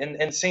it movement.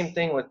 And same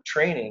thing with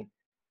training.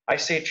 I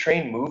say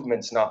train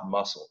movements, not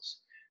muscles,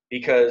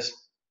 because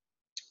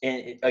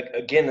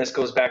again, this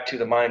goes back to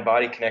the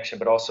mind-body connection,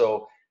 but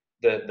also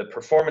the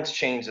performance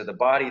chains of the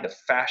body, the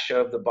fascia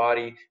of the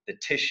body, the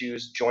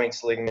tissues,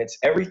 joints, ligaments,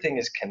 everything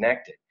is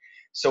connected.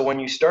 So when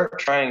you start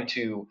trying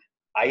to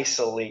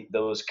isolate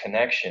those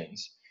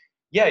connections,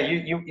 yeah,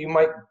 you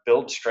might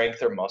build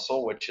strength or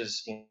muscle, which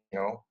is, you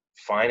know,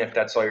 fine if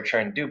that's all you're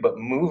trying to do. But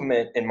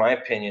movement, in my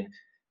opinion,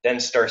 then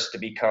starts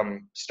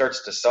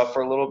to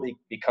suffer a little bit,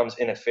 becomes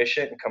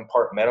inefficient and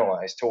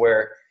compartmentalized, to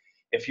where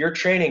if you're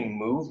training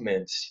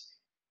movements,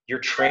 you're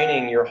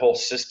training your whole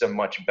system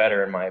much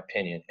better, in my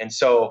opinion. And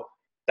so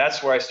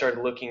that's where I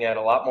started looking at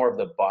a lot more of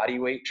the body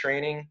weight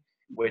training,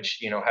 which,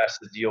 you know, has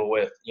to deal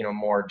with, you know,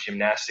 more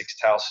gymnastics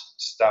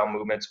style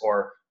movements,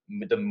 or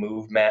the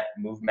movement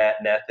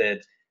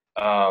method,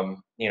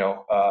 you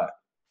know,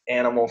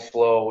 animal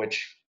flow,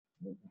 which,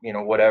 you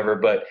know, whatever.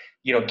 But,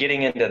 you know,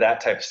 getting into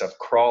that type of stuff,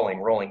 crawling,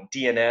 rolling,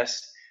 DNS,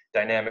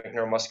 dynamic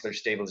neuromuscular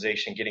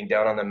stabilization, getting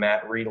down on the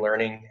mat,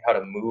 relearning how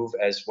to move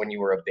as when you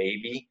were a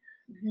baby.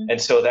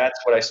 And so that's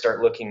what I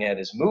start looking at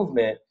as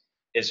movement,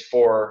 is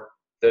for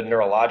the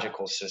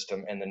neurological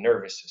system and the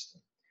nervous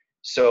system.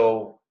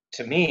 So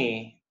to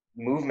me,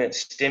 movement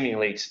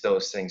stimulates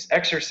those things.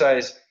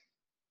 Exercise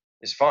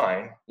is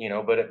fine, you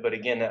know, but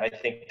again, I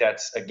think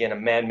that's, again, a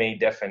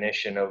man-made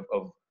definition of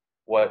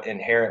what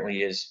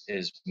inherently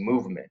is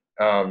movement.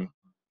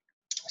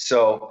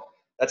 So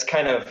that's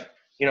kind of,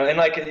 you know, and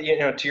like, you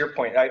know, to your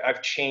point,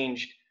 I've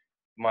changed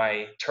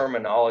my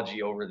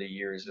terminology over the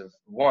years, of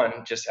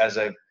one, just as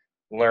I've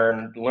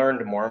learned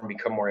more and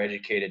become more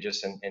educated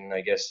just in I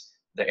guess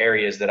the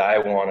areas that I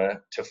want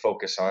to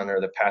focus on,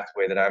 or the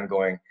pathway that I'm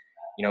going,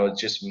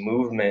 just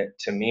movement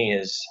to me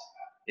is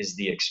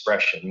the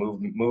expression,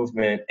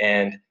 movement.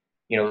 And,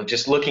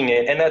 just looking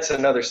at, and that's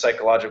another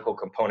psychological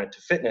component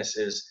to fitness,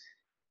 is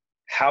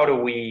how do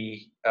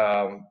we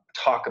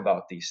talk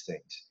about these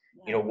things?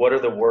 What are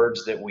the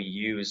words that we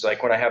use?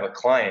 Like when I have a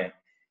client,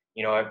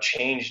 I've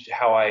changed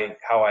how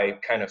I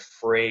kind of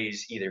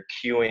phrase either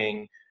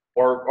cueing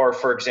or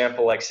for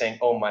example, like saying,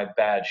 oh, my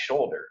bad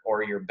shoulder,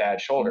 or your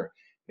bad shoulder.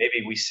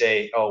 Maybe we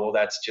say, oh, well,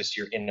 that's just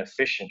your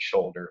inefficient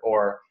shoulder,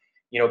 or,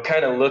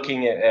 kind of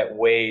looking at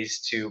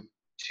ways to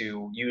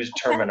use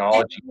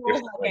terminology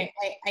differently.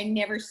 Okay, I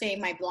never say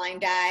my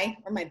blind eye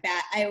or my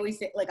bad. I always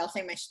say, like, I'll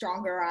say my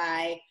stronger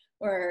eye,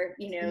 or,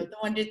 the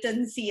one that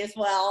doesn't see as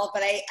well.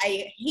 But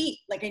I hate,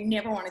 like, I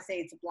never want to say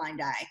it's a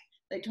blind eye.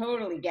 I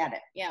totally get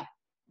it. Yeah.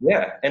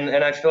 Yeah.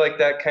 And I feel like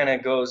that kind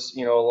of goes,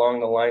 along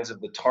the lines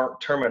of the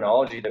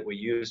terminology that we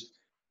use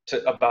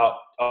about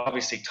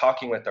obviously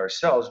talking with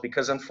ourselves,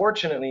 because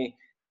unfortunately,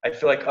 I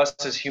feel like us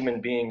as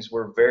human beings,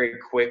 we're very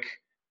quick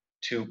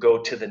to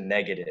go to the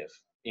negative.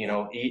 In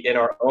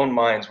our own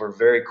minds, we're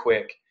very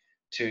quick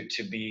to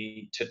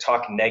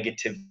talk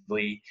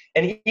negatively,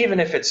 and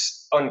even if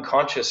it's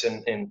unconscious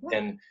and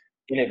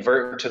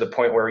inadvertent, to the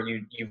point where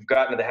you've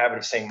gotten to the habit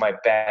of saying my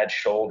bad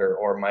shoulder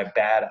or my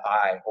bad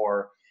eye,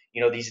 or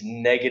these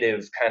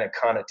negative kind of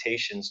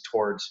connotations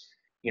towards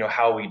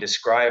how we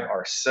describe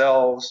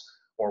ourselves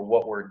or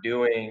what we're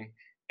doing.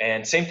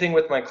 And same thing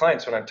with my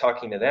clients when I'm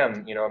talking to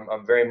them.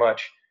 I'm very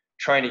much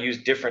trying to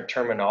use different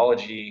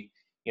terminology,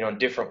 in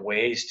different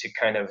ways to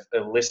kind of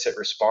elicit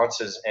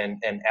responses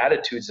and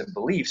attitudes and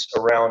beliefs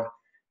around.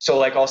 So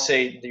like I'll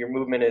say your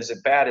movement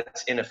isn't bad,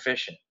 it's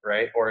inefficient,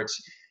 right? Or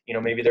it's,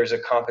 maybe there's a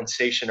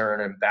compensation or an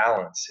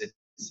imbalance.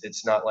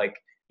 It's not like,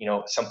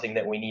 something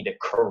that we need to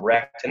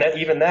correct. And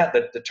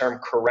the term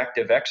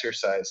corrective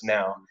exercise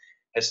now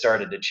has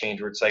started to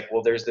change, where it's like,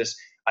 well, there's this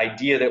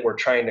idea that we're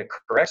trying to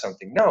correct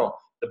something. No,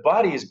 the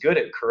body is good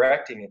at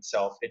correcting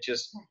itself. It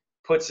just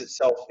puts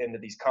itself into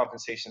these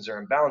compensations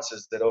or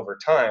imbalances that over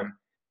time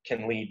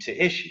can lead to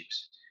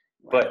issues.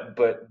 But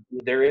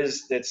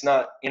it's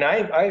not, and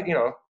I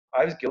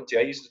was guilty.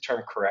 I use the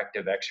term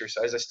corrective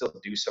exercise. I still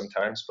do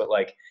sometimes, but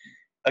like,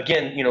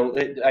 again,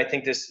 I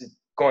think this,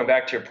 going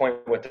back to your point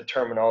with the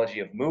terminology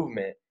of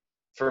movement,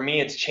 for me,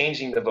 it's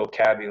changing the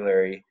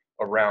vocabulary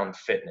around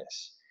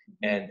fitness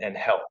and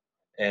health.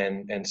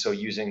 And so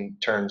using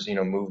terms,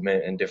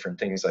 movement and different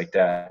things like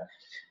that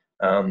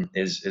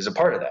is a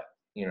part of that,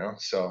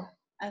 so.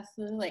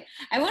 Absolutely.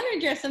 I want to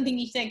address something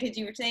you said, because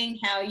you were saying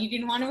how you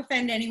didn't want to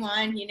offend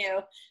anyone.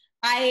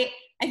 I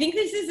think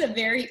this is a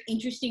very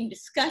interesting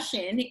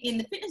discussion in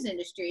the fitness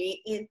industry.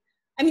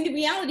 The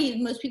reality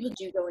is most people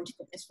do go into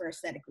fitness for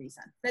aesthetic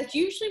reasons. That's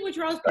usually what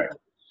draws people.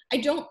 I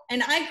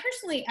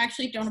personally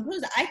actually don't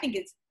oppose it. I think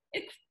it's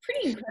a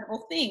pretty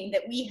incredible thing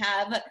that we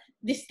have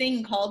this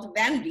thing called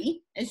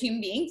vanity as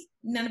human beings.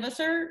 None of us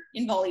are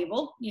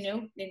inviolable.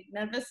 None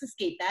of us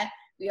escape that.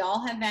 We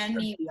all have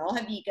vanity. We all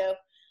have ego.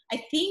 I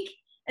think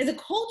as a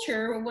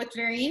culture, what's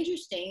very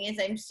interesting is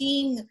I'm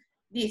seeing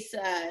this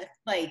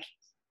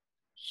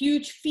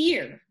huge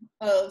fear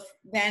of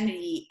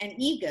vanity and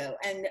ego,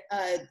 and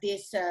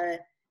this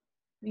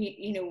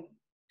making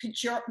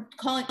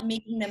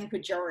them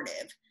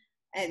pejorative,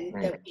 and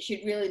that we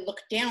should really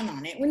look down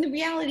on it. When the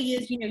reality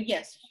is,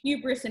 yes,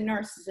 hubris and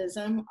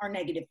narcissism are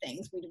negative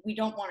things. We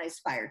don't want to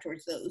aspire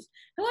towards those.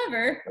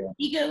 However,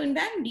 ego and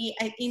vanity,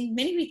 in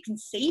many ways, can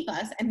save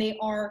us, and they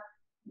are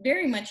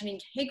very much an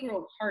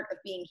integral part of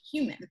being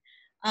human.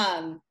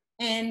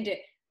 And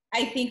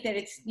I think that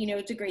it's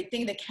a great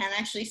thing that can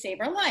actually save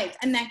our lives,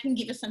 and that can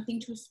give us something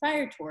to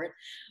aspire toward.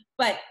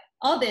 But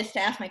all this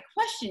to ask my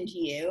question to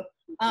you,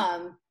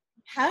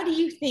 how do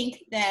you think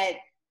that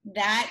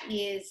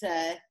is,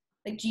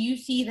 do you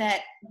see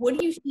that, what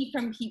do you see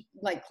from people,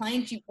 like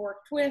clients you've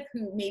worked with,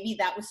 who maybe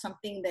that was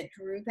something that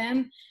drew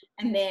them?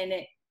 And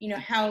then,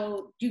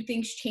 how do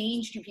things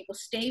change? Do people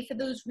stay for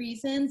those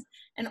reasons?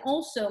 And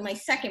also my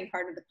second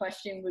part of the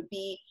question would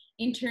be,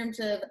 in terms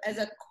of as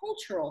a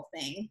cultural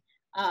thing,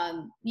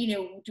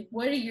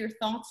 what are your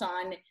thoughts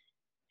on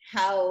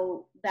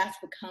how that's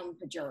become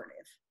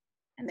pejorative,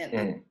 and that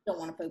we don't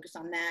want to focus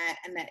on that,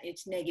 and that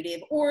it's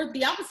negative, or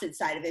the opposite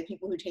side of it,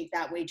 people who take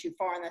that way too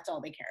far and that's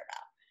all they care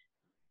about?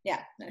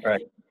 Yeah.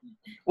 Right.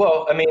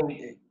 Well,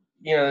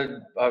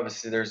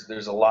 obviously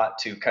there's a lot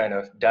to kind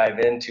of dive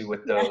into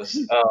with those.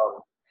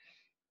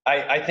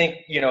 I think,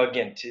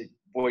 again, to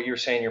what you're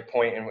saying, your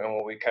point, and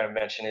what we kind of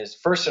mentioned is,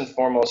 first and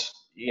foremost,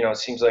 it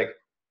seems like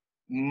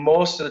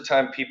most of the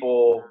time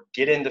people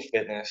get into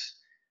fitness,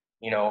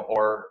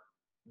 or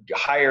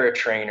hire a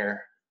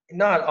trainer.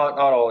 Not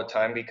all the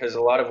time, because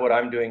a lot of what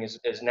I'm doing is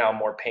now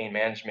more pain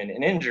management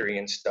and injury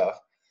and stuff.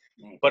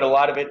 But a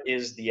lot of it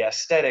is the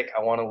aesthetic.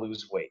 I want to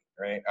lose weight,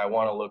 right? I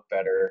want to look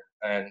better,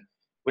 and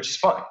which is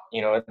fine.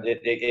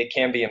 It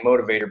can be a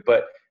motivator,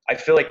 but I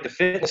feel like the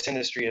fitness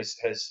industry has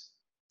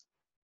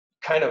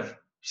kind of,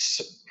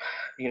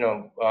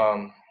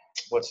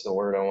 what's the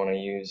word I want to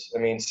use?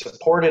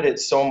 Supported it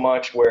so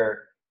much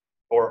where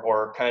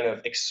or kind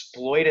of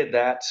exploited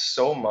that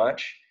so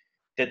much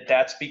that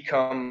that's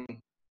become,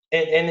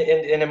 and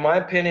in my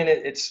opinion,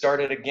 it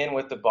started again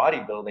with the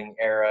bodybuilding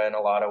era in a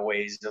lot of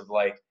ways of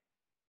like,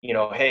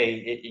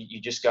 hey,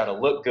 you just got to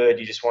look good.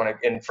 You just want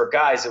to, and for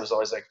guys, it was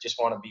always like, just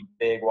want to be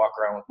big, walk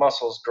around with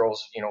muscles.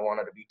 Girls,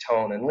 wanted to be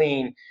toned and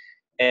lean.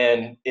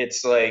 And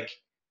it's like,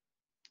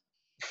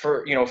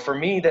 for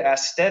me, the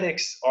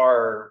aesthetics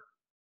are,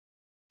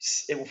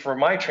 for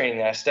my training,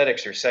 the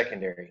aesthetics are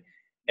secondary.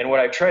 And what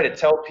I try to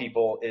tell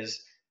people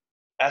is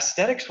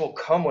aesthetics will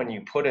come when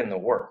you put in the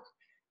work.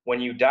 When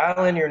you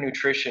dial in your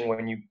nutrition,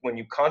 when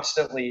you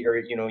constantly, or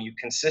you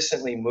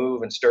consistently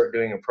move and start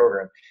doing a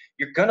program,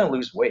 you're gonna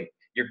lose weight.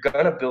 You're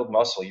gonna build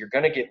muscle. You're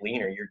gonna get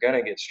leaner. You're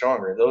gonna get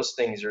stronger. Those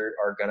things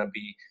are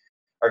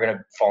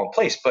gonna fall in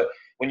place. But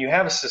when you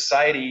have a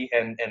society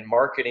and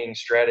marketing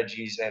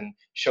strategies and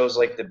shows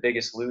like The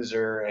Biggest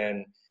Loser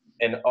and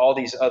all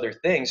these other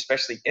things,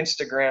 especially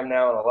Instagram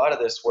now, and a lot of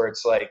this where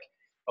it's like,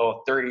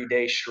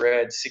 30-day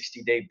shred,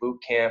 60-day boot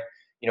camp,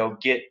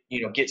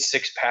 get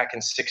six pack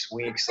in 6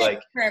 weeks,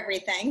 like for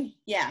everything.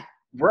 Yeah.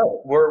 Right.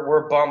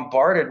 We're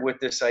bombarded with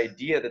this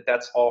idea that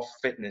that's all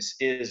fitness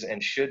is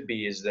and should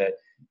be, is that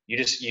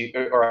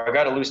or I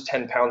got to lose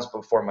 10 pounds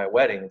before my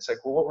wedding. It's like,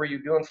 well, what were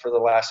you doing for the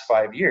last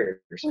 5 years?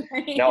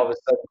 Right. Now all of a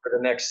sudden for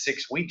the next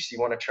 6 weeks, you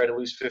want to try to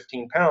lose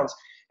 15 pounds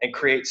and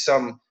create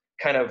some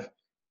kind of,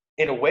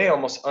 in a way,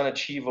 almost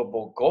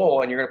unachievable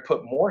goal. And you're going to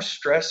put more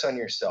stress on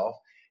yourself.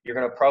 You're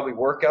going to probably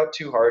work out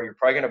too hard. You're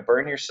probably going to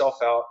burn yourself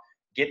out,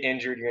 get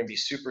injured. You're going to be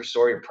super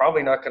sore. You're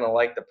probably not going to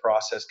like the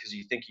process because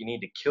you think you need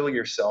to kill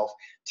yourself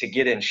to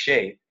get in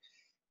shape.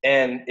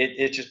 And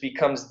it just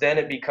becomes, then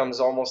it becomes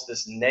almost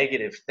this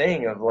negative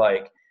thing of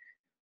like,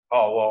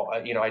 oh, well,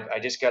 I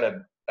just got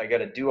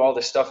to do all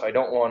this stuff I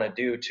don't want to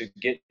do to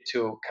get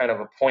to kind of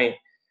a point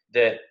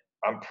that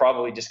I'm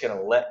probably just going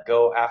to let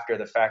go after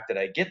the fact that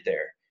I get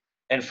there.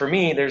 And for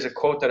me, there's a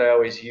quote that I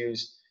always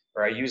use,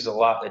 or I use a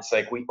lot. It's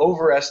like, we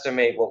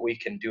overestimate what we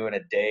can do in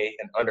a day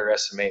and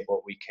underestimate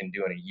what we can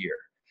do in a year.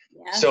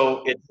 Yeah.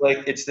 So it's like,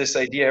 it's this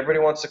idea, everybody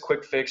wants a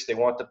quick fix. They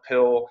want the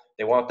pill.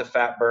 They want the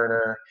fat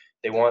burner.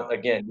 They want,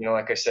 again,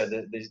 like I said,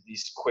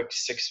 these quick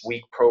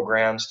 6-week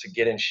programs to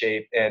get in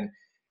shape. And,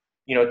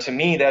 to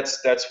me,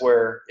 that's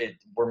where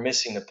we're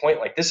missing the point.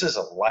 Like, this is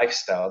a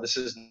lifestyle. This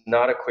is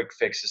not a quick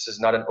fix. This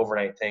is not an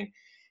overnight thing.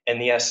 And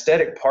the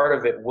aesthetic part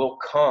of it will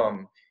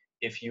come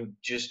if you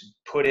just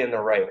put in the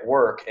right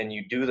work and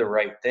you do the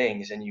right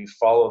things and you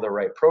follow the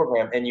right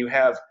program and you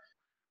have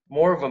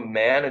more of a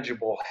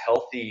manageable,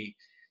 healthy,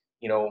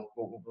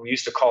 we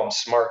used to call them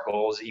SMART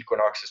goals,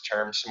 Equinox's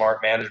term, smart,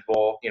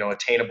 manageable,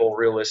 attainable,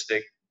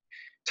 realistic,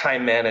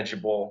 time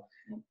manageable.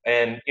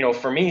 And,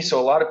 for me, so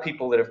a lot of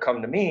people that have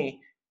come to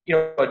me,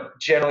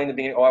 generally in the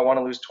beginning, I want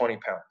to lose 20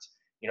 pounds.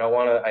 I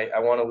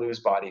want to lose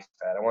body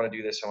fat. I want to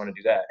do this. I want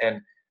to do that.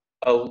 And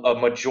a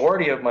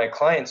majority of my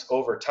clients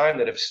over time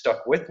that have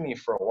stuck with me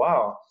for a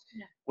while,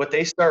 what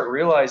they start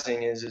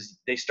realizing is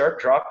they start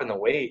dropping the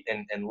weight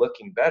and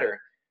looking better,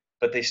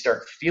 but they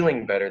start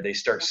feeling better. They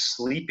start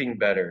sleeping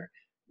better.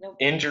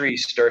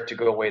 Injuries start to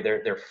go away.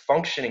 They're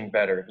functioning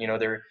better.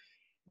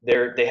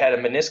 They had a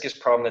meniscus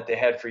problem that they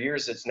had for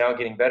years that's now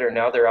getting better.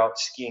 Now they're out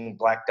skiing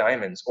black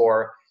diamonds,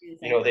 or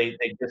they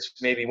just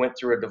maybe went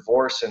through a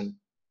divorce and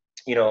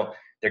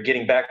they're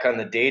getting back on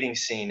the dating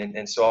scene,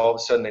 and so all of a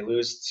sudden they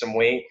lose some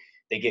weight.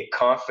 They get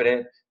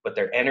confident, but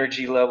their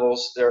energy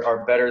levels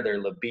are better. Their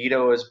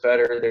libido is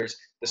better.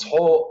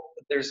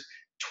 There's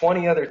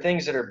 20 other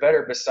things that are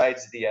better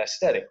besides the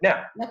aesthetic.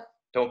 Now,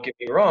 don't get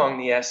me wrong,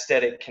 the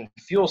aesthetic can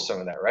fuel some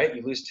of that, right?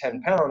 You lose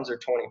 10 pounds or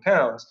 20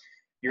 pounds,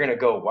 you're going to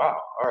go,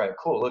 wow, all right,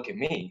 cool, look at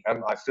me.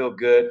 I feel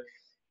good.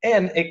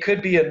 And it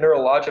could be a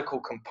neurological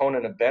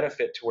component of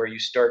benefit to where you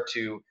start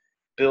to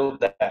build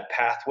that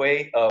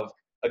pathway of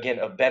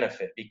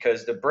benefit,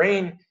 because the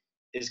brain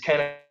is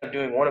kind of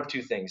doing one of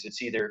two things.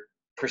 It's either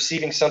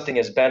perceiving something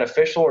as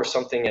beneficial or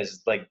something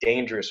as like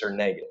dangerous or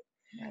negative.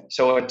 Right.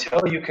 So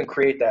until you can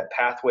create that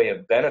pathway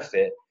of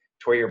benefit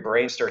to where your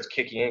brain starts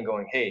kicking in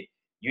going, hey,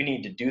 you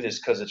need to do this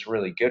because it's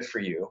really good for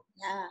you,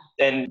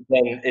 then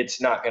it's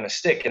not going to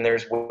stick. And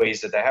there's ways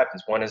that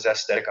happens. One is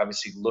aesthetic,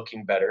 obviously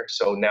looking better.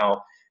 So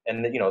now,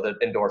 and the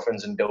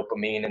endorphins and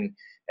dopamine,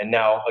 and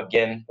now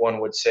again,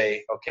 one would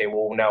say, okay,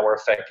 well, now we're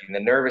affecting the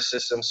nervous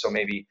system. So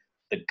maybe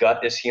the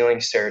gut is healing,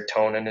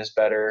 serotonin is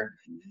better.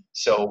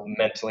 So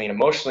mentally and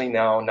emotionally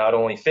now, not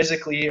only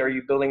physically are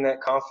you building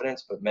that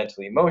confidence, but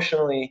mentally,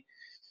 emotionally.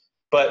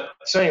 But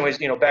so anyways,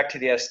 back to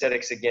the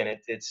aesthetics again,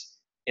 it's,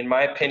 in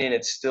my opinion,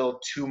 it's still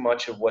too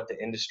much of what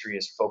the industry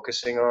is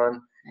focusing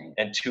on,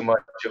 and too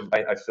much of,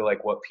 I feel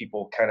like, what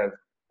people kind of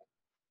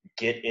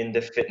get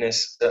into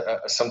fitness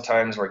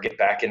sometimes, or get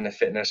back into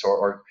fitness,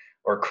 or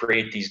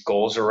create these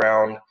goals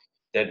around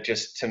that.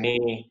 Just, to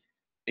me,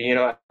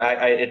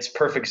 it's a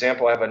perfect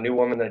example. I have a new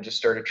woman that just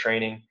started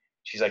training.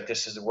 She's like,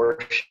 this is the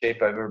worst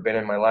shape I've ever been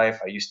in my life.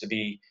 I used to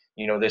be,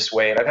 this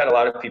way. And I've had a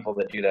lot of people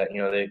that do that.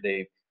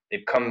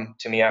 They've come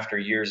to me after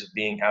years of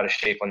being out of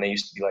shape, when they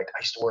used to be like,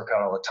 I used to work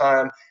out all the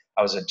time.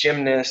 I was a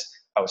gymnast.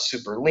 I was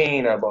super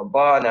lean, blah, blah,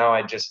 blah. Now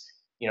I just,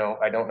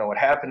 I don't know what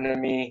happened to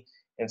me.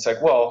 And it's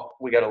like, well,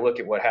 we got to look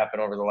at what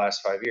happened over the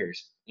last 5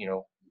 years.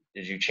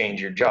 Did you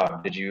change your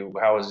job?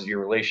 How was your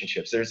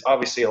relationships? There's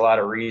obviously a lot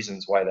of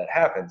reasons why that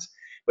happens.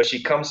 But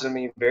she comes to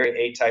me, very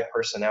A-type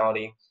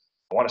personality.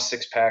 I want a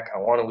six pack. I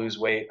want to lose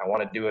weight. I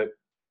want to do it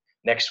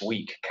next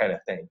week kind of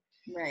thing.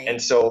 Right.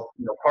 And so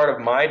part of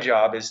my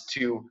job is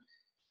to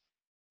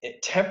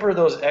temper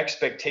those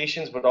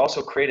expectations, but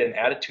also create an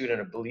attitude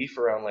and a belief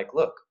around like,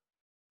 look,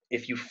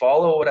 if you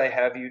follow what I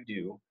have you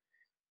do,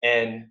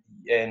 and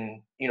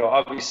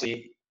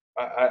obviously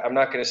I'm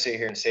not going to sit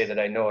here and say that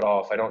I know it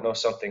all. If I don't know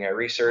something, I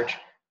research.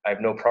 I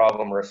have no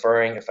problem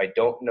referring. If I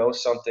don't know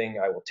something,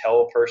 I will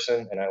tell a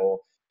person and I will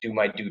do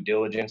my due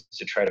diligence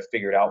to try to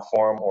figure it out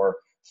for them or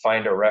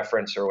find a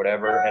reference or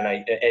whatever. And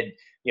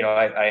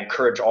I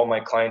encourage all my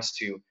clients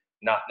to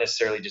not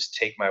necessarily just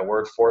take my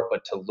word for it,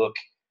 but to look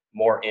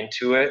more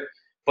into it.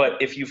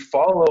 But if you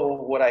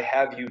follow what I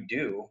have you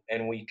do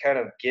and we kind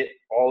of get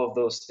all of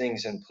those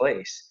things in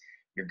place,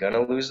 you're going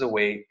to lose the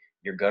weight,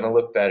 you're going to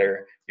look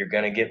better, you're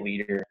going to get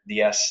leaner.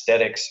 The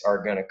aesthetics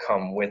are going to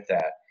come with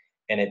that.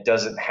 And it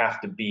doesn't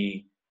have to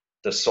be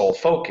the sole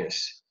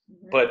focus.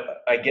 Mm-hmm. But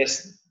I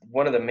guess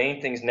one of the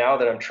main things now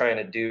that I'm trying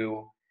to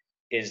do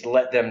is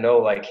let them know,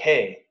 like,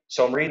 hey,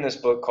 so I'm reading this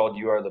book called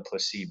You Are the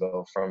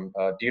Placebo from,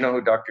 do you know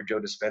who Dr. Joe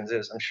Dispenza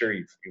is? I'm sure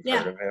you've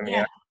heard of him.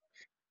 Yeah.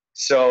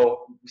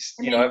 So,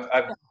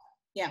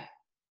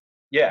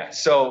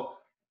 So,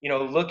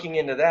 looking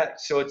into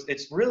that. So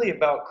it's really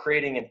about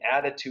creating an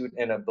attitude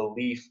and a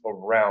belief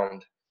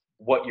around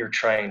what you're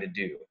trying to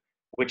do,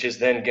 which is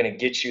then going to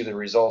get you the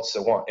results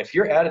that want. If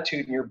your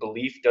attitude and your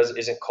belief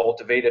isn't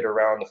cultivated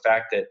around the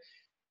fact that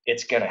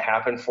it's going to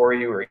happen for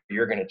you, or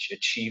you're going to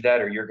achieve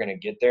that, or you're going to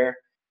get there,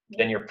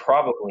 then you're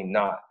probably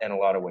not in a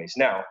lot of ways.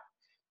 Now,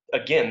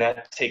 again,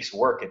 that takes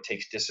work. It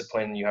takes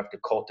discipline. You have to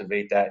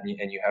cultivate that,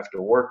 and you have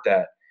to work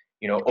that,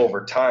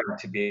 over time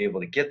to be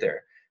able to get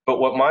there. But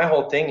what my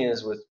whole thing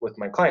is with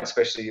my client,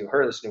 especially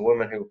her, this new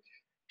woman who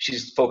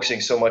she's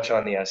focusing so much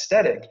on the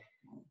aesthetic,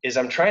 is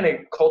I'm trying to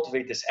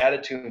cultivate this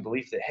attitude and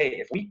belief that, hey,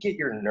 if we get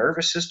your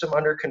nervous system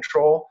under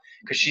control,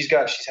 because she's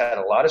had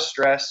a lot of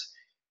stress.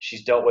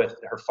 She's dealt with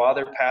her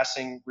father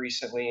passing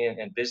recently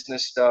and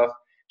business stuff.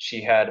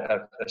 She had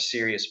a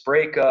serious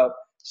breakup.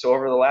 So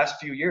over the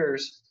last few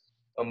years,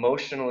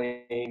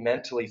 emotionally,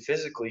 mentally,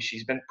 physically,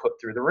 she's been put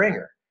through the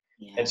ringer.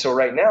 Yeah. And so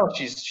right now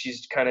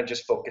she's kind of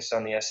just focused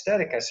on the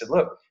aesthetic. I said,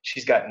 look,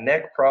 she's got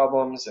neck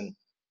problems and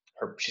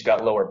she's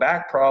got lower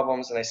back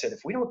problems. And I said, if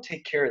we don't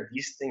take care of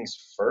these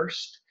things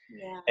first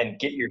and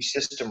get your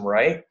system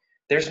right,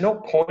 there's no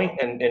point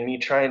in me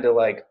trying to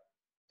like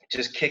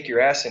just kick your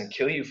ass and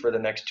kill you for the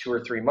next 2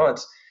 or 3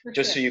 months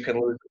so you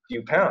can lose a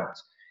few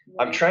pounds.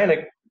 Right. I'm trying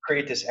to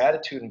create this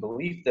attitude and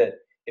belief that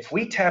if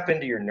we tap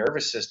into your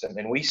nervous system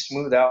and we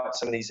smooth out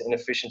some of these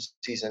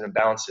inefficiencies and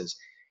imbalances,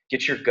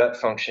 get your gut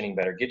functioning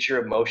better, get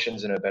your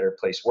emotions in a better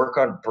place, work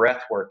on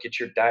breath work, get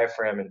your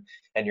diaphragm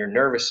and your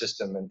nervous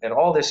system and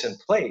all this in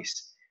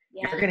place,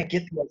 you're going to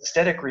get the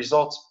aesthetic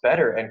results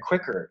better and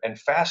quicker and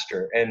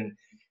faster. And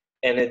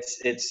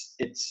it's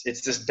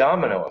this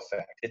domino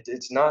effect.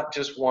 It's not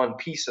just one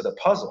piece of the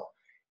puzzle.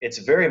 It's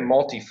very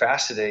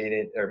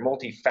multifaceted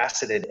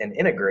and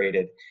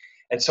integrated.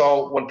 And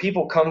so when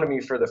people come to me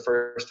for the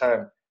first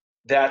time,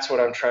 that's what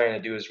I'm trying to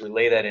do, is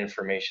relay that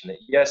information that,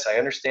 yes, I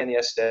understand the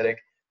aesthetic.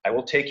 I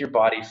will take your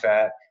body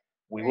fat.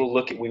 We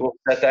will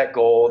set that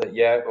goal that,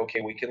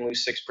 we can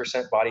lose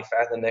 6% body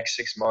fat in the next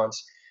 6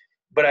 months.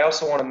 But I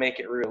also want to make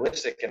it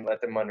realistic and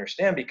let them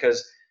understand,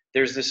 because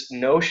there's this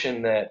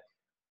notion that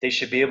they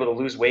should be able to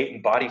lose weight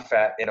and body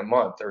fat in a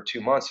month or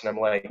 2 months. And I'm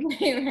like,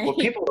 what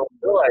people don't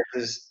realize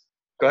is,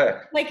 go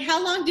ahead. Like,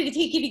 how long did it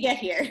take you to get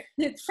here?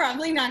 It's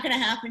probably not going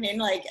to happen in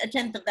like a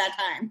tenth of that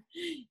time.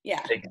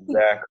 Yeah.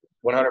 Exactly.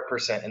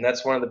 100%. And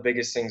that's one of the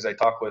biggest things I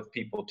talk with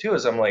people too,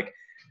 is I'm like,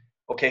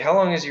 okay, how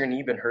long has your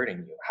knee been hurting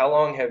you? How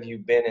long have you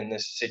been in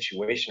this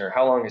situation, or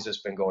how long has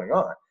this been going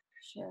on?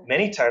 Sure.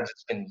 Many times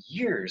it's been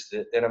years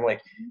and I'm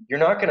like, you're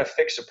not going to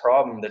fix a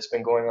problem that's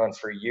been going on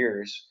for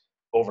years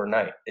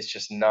overnight. It's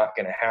just not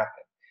going to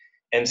happen.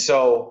 And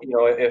so,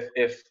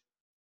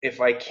 if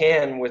I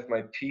can, with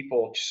my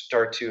people,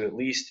 start to at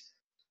least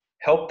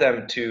help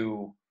them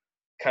to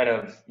kind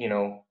of,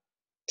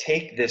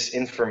 take this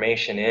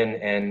information in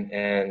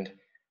and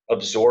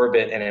absorb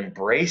it and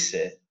embrace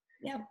it,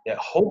 that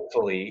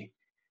hopefully,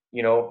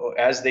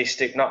 as they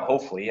stick, not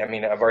hopefully, I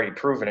mean, I've already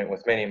proven it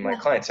with many of my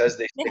clients, as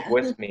they stick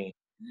with me,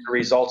 the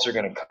results are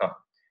going to come.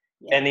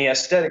 Yeah. And the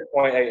aesthetic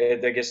point, I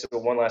guess the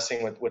one last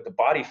thing with the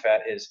body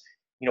fat is,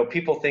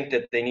 people think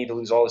that they need to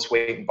lose all this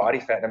weight and body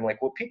fat. And I'm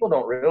like, what people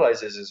don't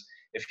realize is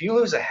if you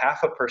lose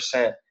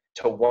 0.5%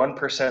 to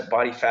 1%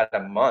 body fat a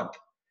month,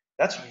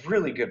 that's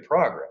really good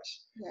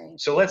progress. Right.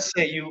 So let's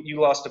say you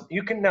lost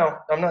you can now,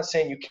 I'm not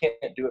saying you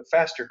can't do it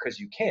faster, because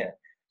you can,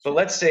 but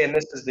let's say, and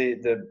this is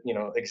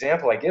the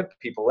example I give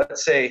people,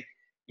 let's say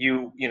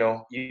you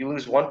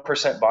lose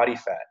 1% body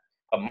fat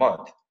a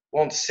month.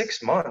 Well, in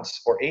 6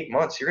 months or 8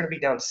 months, you're going to be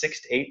down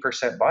 6 to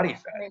 8% body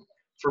fat. Right.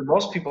 For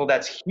most people,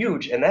 that's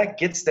huge, and that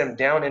gets them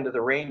down into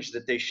the range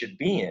that they should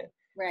be in.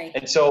 Right.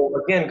 And so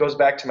again, goes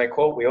back to my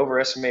quote, we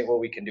overestimate what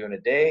we can do in a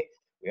day.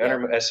 We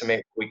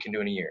underestimate what we can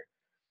do in a year.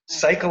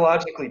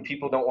 Psychologically,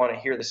 people don't want to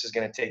hear this is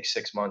going to take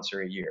 6 months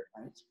or a year.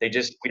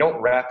 We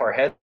don't wrap our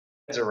heads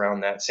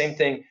around that. Same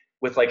thing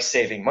with like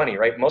saving money,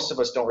 right? Most of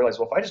us don't realize,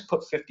 well, if I just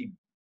put 50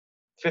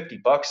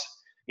 bucks,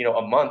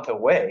 a month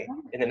away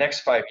in the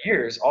next 5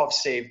 years, I'll have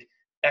saved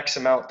X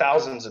amount,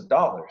 thousands of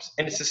dollars.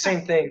 And it's the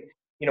same thing,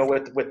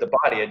 with the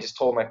body. I just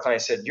told my client,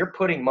 I said, you're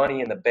putting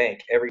money in the bank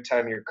every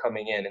time you're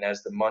coming in and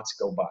as the months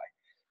go by.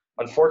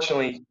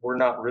 Unfortunately, we're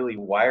not really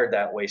wired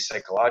that way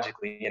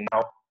psychologically. And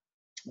now,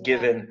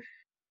 given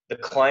the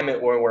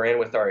climate where we're in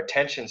with our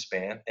attention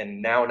span,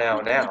 and now,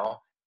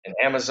 and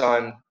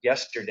Amazon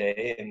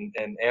yesterday,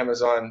 and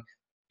Amazon,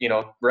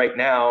 right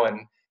now,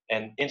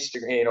 and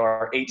Instagram,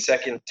 our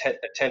 8-second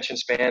attention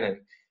span, and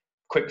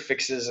quick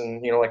fixes,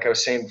 and like I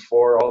was saying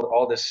before,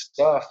 all this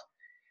stuff.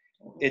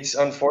 It's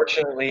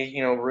unfortunately,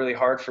 really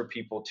hard for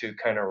people to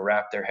kind of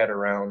wrap their head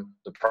around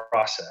the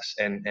process,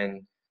 and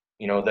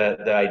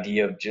the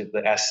idea of just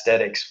the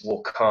aesthetics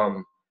will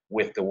come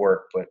with the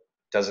work, but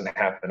doesn't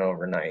happen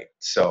overnight.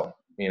 So,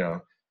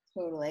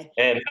 Totally.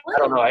 and I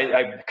don't know, I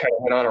kind of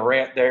went on a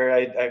rant there.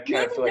 I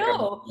kind of feel like I'm,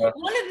 one of the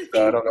I things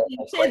don't know you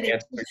if said I that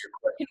answered your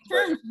question,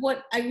 confirms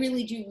what I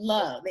really do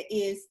love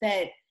is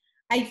that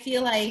I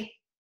feel like,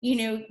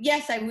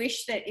 yes, I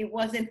wish that it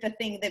wasn't the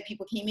thing that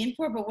people came in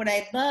for, but what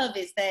I love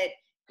is that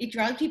it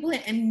draws people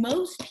in, and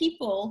most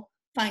people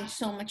find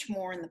so much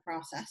more in the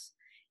process.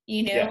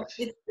 Yes.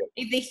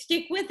 If they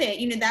stick with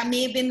it, that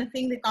may have been the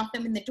thing that got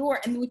them in the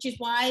door, and which is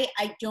why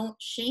I don't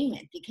shame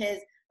it, because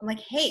I'm like,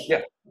 hey,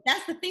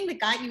 that's the thing that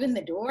got you in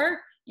the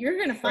door. You're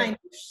going to find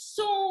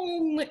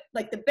so much,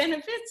 like the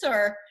benefits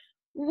are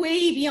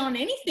way beyond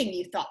anything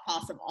you thought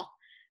possible,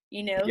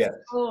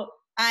 So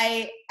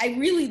I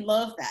really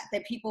love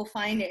that people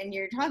find it, and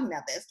you're talking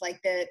about this,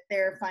 like that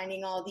they're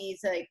finding all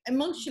these like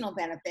emotional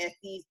benefits,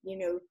 these,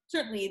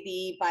 certainly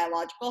the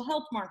biological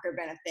health marker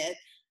benefit.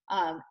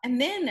 And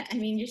then,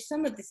 just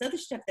some of this other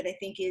stuff that I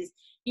think is,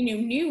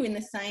 new in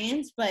the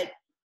science, but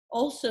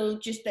also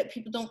just that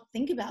people don't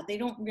think about. They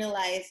don't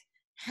realize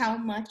how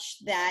much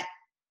that,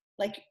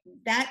 like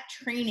that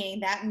training,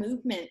 that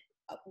movement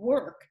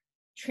work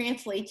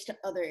translates to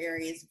other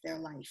areas of their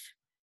life.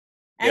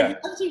 I'd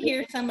love to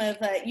hear some of,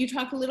 you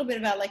talk a little bit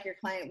about like your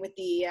client with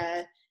the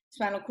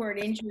spinal cord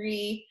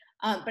injury,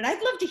 but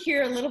I'd love to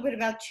hear a little bit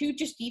about too,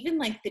 just even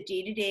like the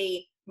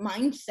day-to-day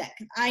mindset,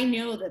 because I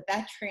know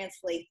that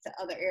translates to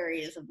other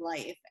areas of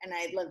life, and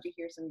I'd love to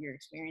hear some of your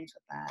experience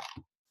with that.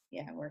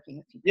 Working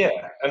with people.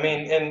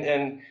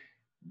 And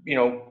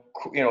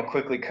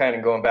quickly kind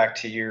of going back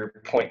to your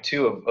point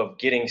too of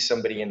getting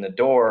somebody in the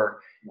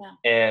door,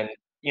 and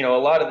a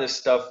lot of this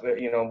stuff,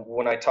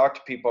 when I talk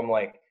to people, I'm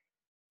like,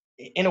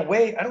 in a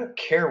way, I don't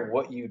care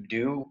what you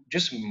do,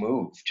 just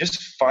move,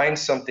 just find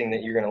something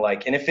that you're going to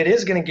like. And if it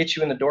is going to get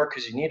you in the door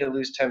because you need to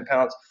lose 10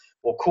 pounds,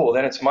 well, cool.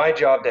 Then it's my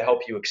job to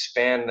help you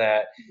expand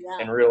that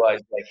and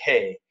realize like,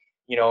 hey,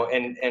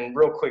 and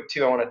real quick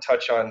too, I want to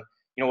touch on,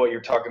 what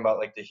you're talking about,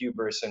 like the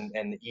hubris and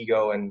the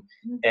ego and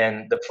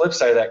the flip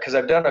side of that. Cause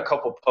I've done a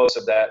couple posts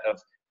of that, of,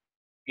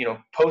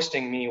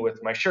 posting me with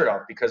my shirt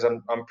off, because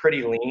I'm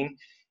pretty lean,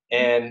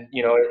 and,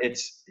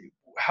 it's,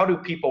 how do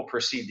people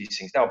perceive these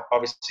things? Now,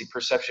 obviously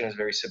perception is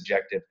very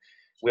subjective.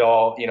 We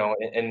all,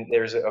 and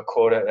there's a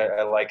quote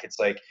I like, it's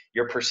like,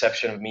 your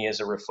perception of me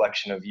is a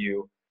reflection of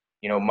you.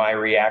 My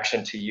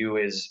reaction to you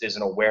is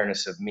an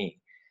awareness of me.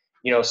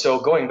 So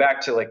going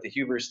back to like the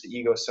hubris, the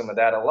ego, some of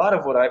that, a lot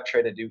of what I've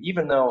tried to do,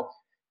 even though,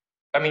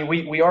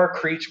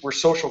 we're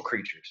social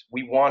creatures.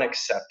 We want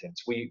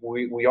acceptance.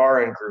 We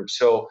are in groups.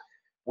 So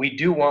we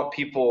do want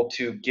people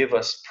to give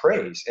us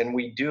praise, and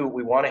we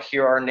want to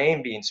hear our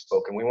name being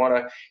spoken. We want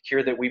to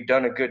hear that we've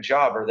done a good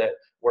job, or that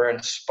we're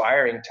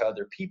inspiring to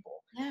other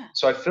people.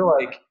 So I feel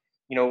like,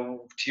 to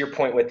your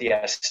point with the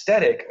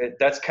aesthetic,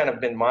 that's kind of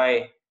been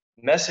my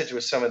message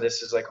with some of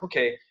this, is like,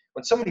 okay,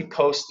 when somebody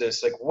posts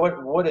this, like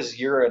what is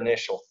your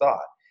initial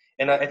thought?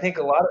 And I think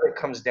a lot of it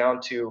comes down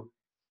to,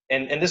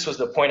 and this was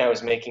the point I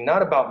was making,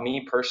 not about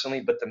me personally,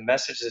 but the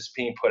message that's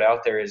being put out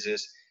there is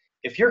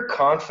if you're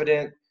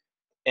confident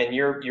and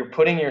you're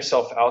putting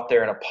yourself out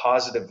there in a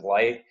positive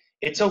light,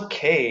 it's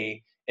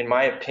okay, in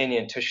my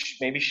opinion, to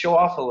maybe show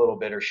off a little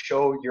bit, or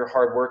show your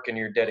hard work and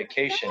your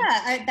dedication.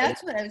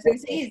 That's what I was going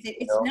to say, is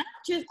it's not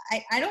just,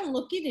 I don't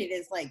look at it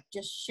as like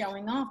just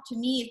showing off. To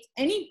me,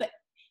 it's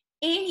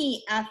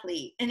any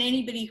athlete and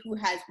anybody who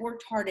has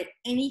worked hard at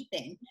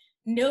anything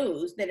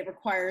knows that it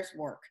requires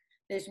work.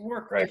 There's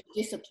work, there's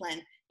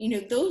discipline.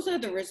 Those are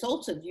the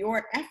results of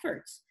your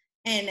efforts.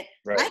 And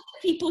I think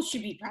people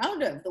should be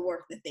proud of the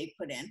work that they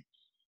put in.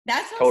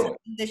 That's not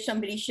something that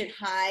somebody should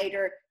hide,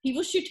 or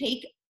people should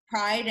take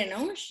pride and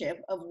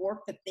ownership of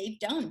work that they've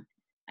done.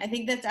 I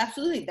think that's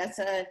absolutely,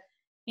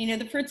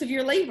 the fruits of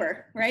your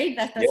labor, right?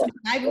 That's something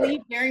I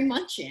believe very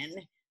much in.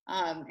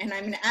 And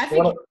I'm an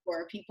advocate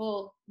for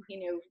people,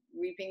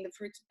 reaping the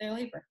fruits of their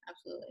labor.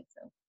 Absolutely.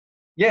 So.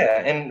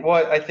 Yeah, and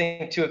what I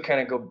think too, it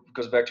kind of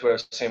goes back to what I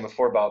was saying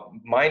before about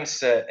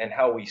mindset and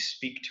how we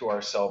speak to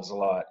ourselves a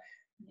lot.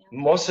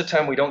 most of the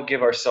time we don't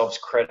give ourselves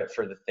credit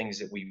for the things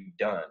that we've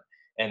done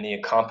and the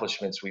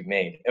accomplishments we've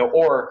made,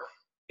 or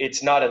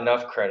it's not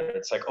enough credit.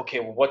 It's like, okay,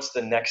 well, what's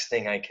the next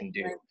thing I can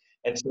do? Right.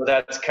 And so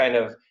that's kind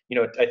of,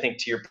 I think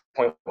to your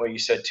point, what you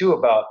said too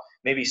about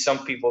maybe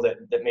some people that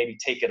maybe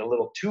take it a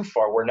little too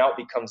far, where now it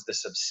becomes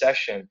this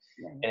obsession,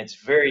 and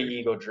it's very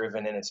ego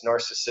driven and it's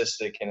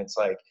narcissistic, and it's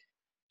like,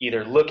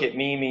 either look at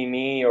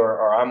me,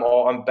 or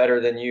I'm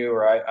better than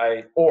you,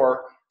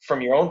 or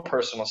from your own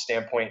personal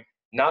standpoint,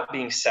 not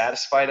being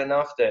satisfied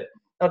enough that,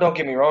 no, don't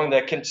get me wrong,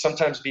 that can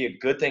sometimes be a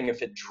good thing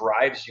if it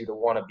drives you to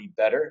want to be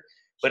better,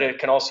 but it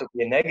can also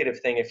be a negative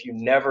thing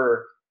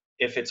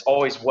if it's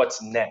always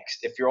what's next.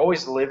 If you're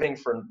always living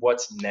for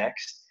what's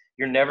next,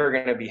 you're never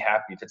going to be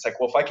happy. If it's like,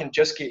 well, if I can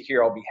just get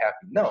here, I'll be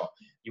happy. No,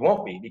 you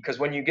won't be, because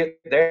when you get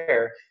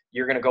there,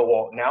 you're going to go,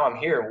 well, now I'm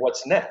here.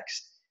 What's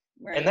next?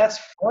 Right. And that's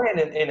fine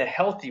in a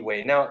healthy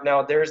way.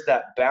 Now there's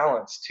that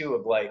balance too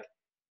of like,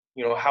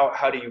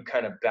 how do you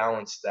kind of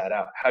balance that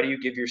out? How do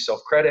you give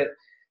yourself credit?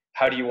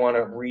 How do you want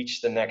to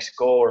reach the next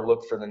goal or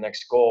look for the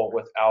next goal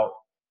without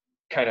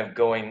kind of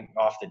going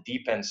off the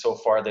deep end so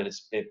far that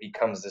it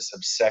becomes this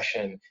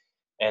obsession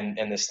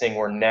and this thing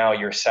where now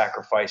you're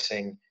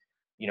sacrificing,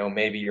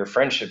 maybe your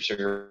friendships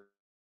are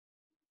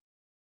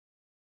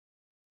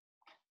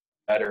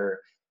better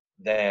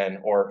than,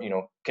 or,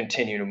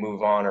 continue to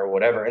move on or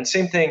whatever. And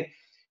same thing,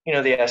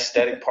 the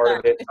aesthetic part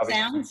of it. The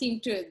sound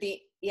seemed to the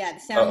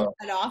sound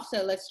cut off.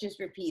 So let's just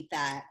repeat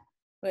that.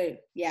 Wait,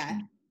 yeah.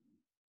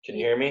 Can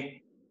you hear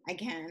me? I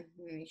can.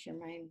 Let me share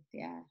mine.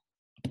 Yeah.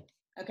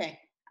 Okay.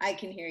 I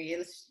can hear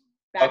you.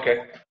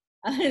 Okay.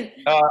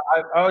 I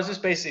was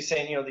just basically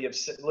saying,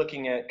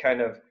 looking at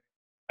kind of,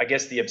 I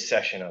guess, the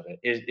obsession of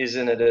it.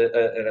 Isn't it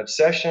an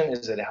obsession?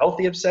 Is it a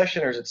healthy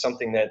obsession, or is it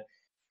something that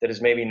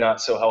is maybe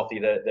not so healthy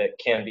that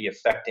can be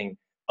affecting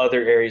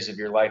other areas of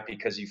your life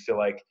because you feel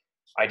like,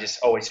 I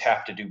just always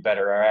have to do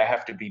better, or I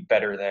have to be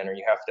better than, or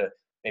you have to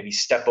maybe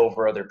step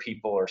over other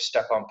people or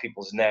step on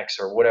people's necks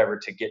or whatever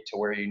to get to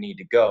where you need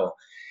to go.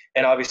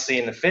 And obviously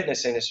in the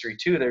fitness industry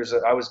too,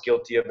 I was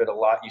guilty of it a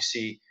lot. You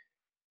see,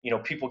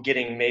 people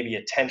getting maybe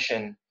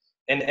attention,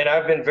 and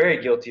I've been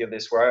very guilty of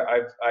this, where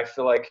I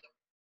feel like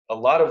a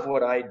lot of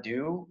what I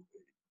do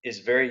is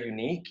very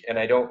unique, and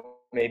I don't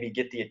maybe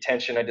get the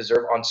attention I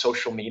deserve on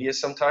social media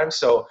sometimes.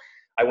 So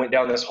I went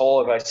down this hole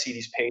of, I see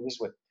these pages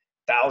with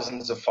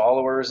thousands of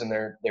followers, and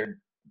they're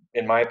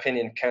in my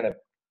opinion kind of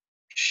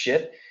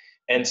shit.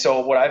 And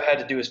so what I've had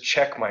to do is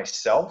check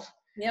myself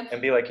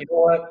and be like, you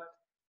know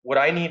what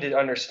I need to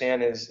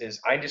understand is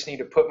I just need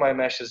to put my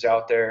message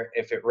out there.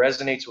 If it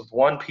resonates with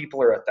 1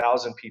 people or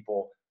 1,000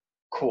 people,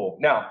 cool.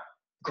 Now,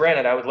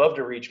 granted, I would love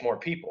to reach more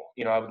people.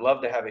 I would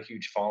love to have a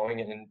huge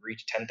following and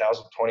reach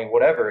 10,000, 20,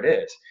 whatever it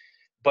is.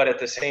 But at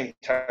the same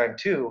time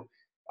too,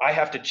 I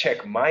have to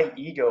check my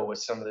ego with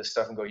some of this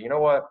stuff and go, you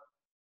know what?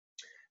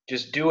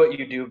 Just do what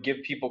you do, give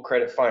people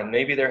credit, fine.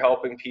 Maybe they're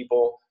helping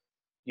people,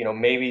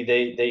 maybe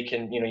they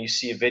can, you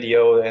see a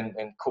video and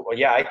cool,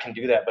 yeah, I can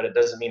do that, but it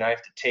doesn't mean I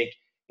have to take,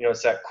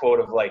 it's that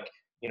quote of like,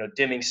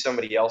 dimming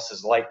somebody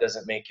else's light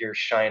doesn't make yours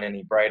shine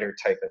any brighter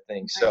type of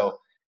thing. So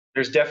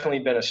there's definitely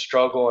been a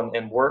struggle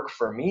and work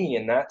for me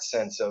in that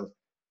sense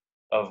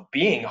of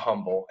being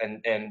humble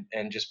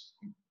and just,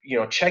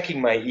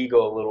 checking my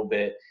ego a little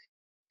bit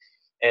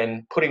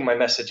and putting my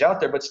message out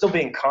there, but still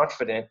being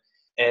confident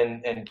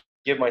and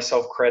give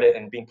myself credit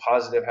and being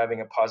positive,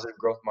 having a positive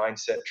growth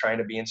mindset, trying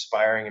to be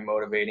inspiring and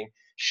motivating,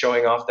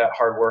 showing off that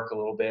hard work a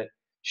little bit,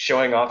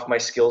 showing off my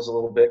skills a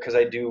little bit, because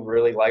I do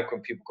really like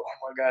when people go,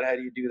 oh my God, how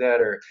do you do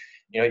that? Or,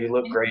 you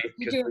look great.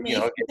 You do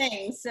amazing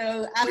things.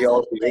 So we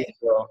all do. absolutely.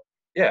 So,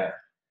 yeah.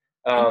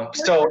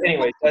 So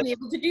anyway, to be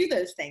able to do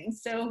those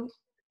things. So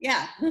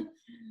yeah.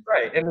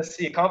 Right. And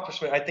the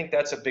accomplishment, I think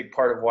that's a big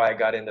part of why I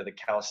got into the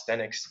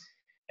calisthenics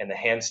and the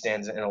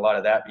handstands and a lot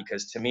of that,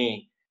 because to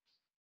me,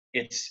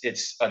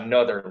 it's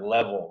another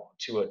level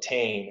to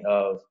attain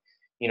of,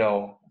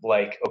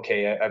 like,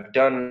 okay,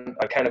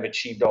 I kind of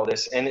achieved all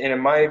this. And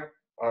in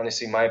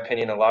honestly, my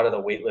opinion, a lot of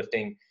the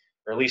weightlifting,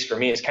 or at least for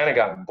me, it's kind of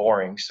gotten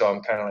boring. So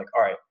I'm kind of like,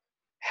 all right,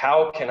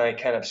 how can I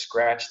kind of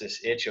scratch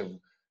this itch of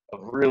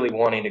really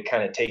wanting to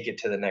kind of take it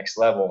to the next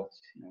level?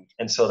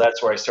 And so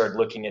that's where I started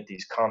looking at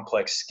these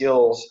complex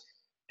skills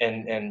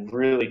and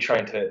really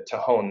trying to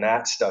hone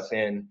that stuff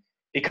in,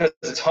 because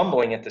it's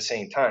humbling at the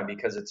same time,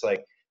 because it's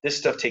like, this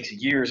stuff takes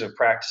years of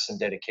practice and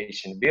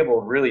dedication to be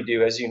able to really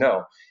do, as to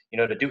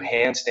do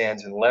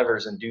handstands and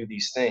levers and do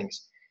these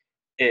things.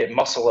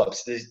 Muscle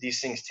ups,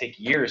 these things take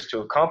years to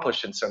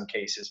accomplish in some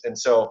cases. And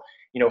so,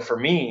 for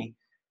me,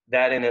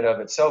 that in and of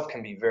itself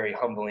can be very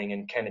humbling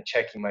and kind of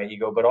checking my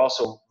ego, but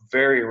also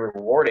very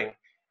rewarding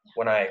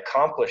when I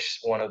accomplish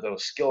one of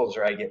those skills,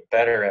 or I get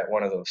better at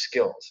one of those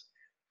skills.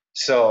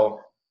 So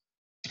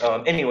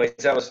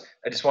anyways, I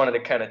just wanted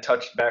to kind of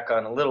touch back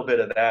on a little bit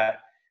of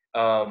that.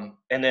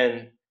 And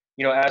then,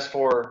 as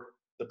for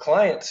the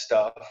client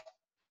stuff,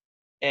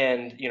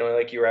 and,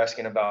 like you were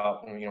asking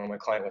about, my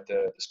client with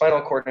the spinal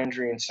cord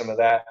injury and some of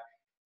that.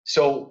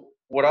 So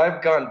what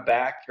I've gone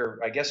back, or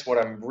I guess what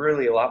I'm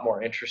really a lot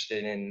more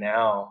interested in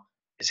now,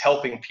 is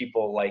helping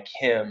people like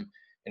him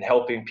and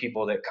helping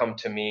people that come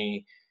to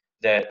me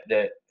that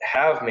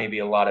have maybe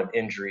a lot of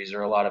injuries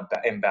or a lot of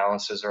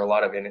imbalances or a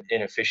lot of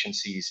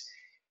inefficiencies.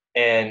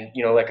 And,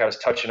 like I was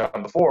touching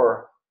on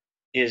before,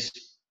 is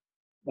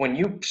when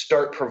you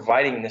start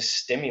providing this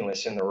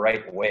stimulus in the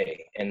right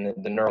way, and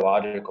the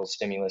neurological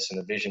stimulus and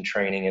the vision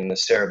training and the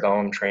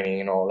cerebellum training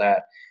and all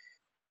that,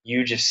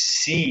 you just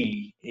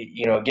see,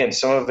 again,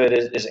 some of it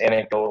is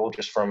anecdotal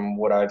just from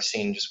what I've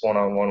seen just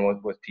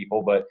one-on-one with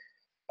people. But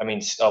I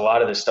mean, a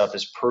lot of this stuff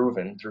is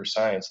proven through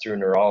science, through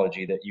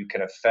neurology, that you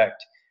can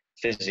affect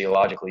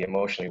physiologically,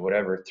 emotionally,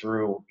 whatever,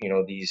 through,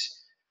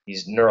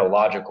 these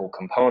neurological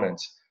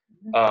components.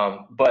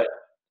 But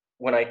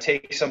when I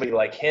take somebody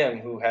like him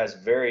who has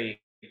very,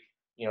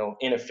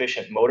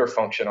 inefficient motor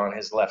function on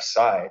his left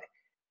side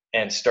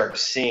and start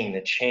seeing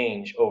the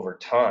change over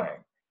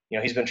time,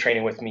 he's been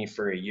training with me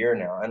for a year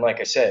now. And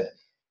like I said,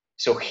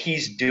 so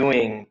he's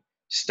doing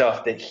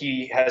stuff that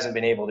he hasn't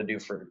been able to do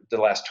for the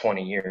last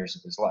 20 years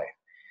of his life.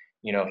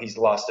 He's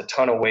lost a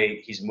ton of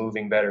weight. He's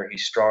moving better.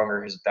 He's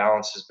stronger. His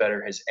balance is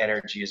better. His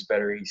energy is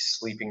better. He's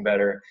sleeping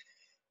better.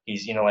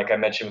 He's, like I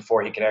mentioned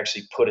before, he can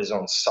actually put his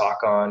own sock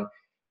on.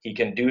 He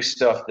can do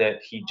stuff that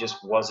he just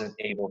wasn't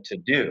able to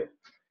do.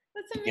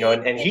 That's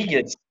amazing. And he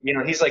gets,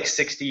 he's like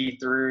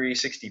 63,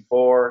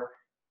 64,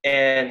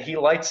 and he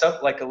lights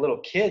up like a little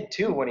kid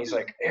too when he's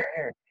like,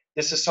 Aaron,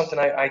 this is something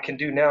I can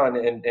do now.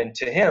 And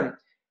to him,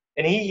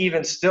 and he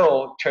even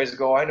still tries to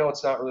go, I know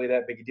it's not really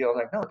that big a deal. I'm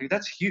like, no, dude,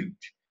 that's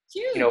huge.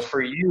 Huge.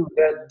 For you,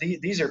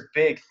 these are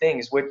big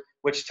things,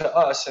 which to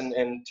us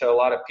and to a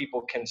lot of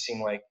people can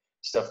seem like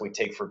stuff we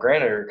take for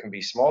granted, or it can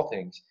be small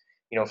things.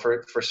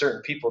 For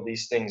certain people,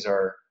 these things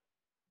are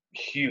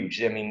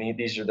huge. I mean,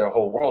 these are their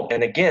whole world.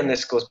 And again,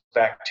 this goes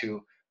back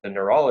to the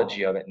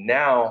neurology of it.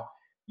 Now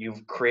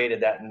you've created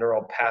that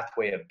neural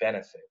pathway of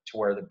benefit to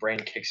where the brain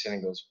kicks in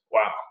and goes,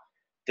 wow,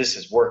 this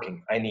is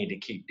working. I need to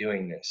keep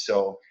doing this.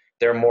 So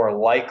they're more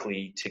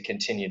likely to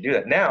continue to do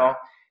that. Now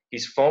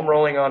he's foam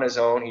rolling on his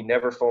own. He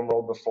never foam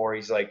rolled before.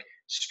 He's like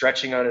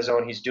stretching on his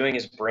own. He's doing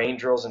his brain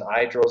drills and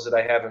eye drills that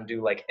I have him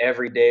do like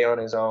every day on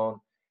his own.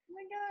 Oh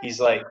my God. He's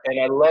like,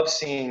 and I love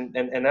seeing,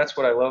 and that's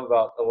what I love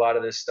about a lot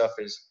of this stuff,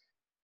 is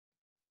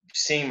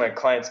seeing my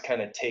clients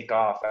kind of take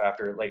off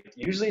after, like,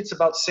 usually it's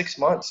about 6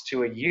 months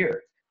to a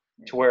year,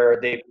 to where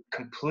they've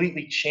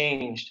completely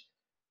changed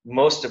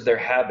most of their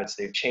habits.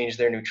 They've changed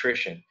their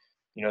nutrition.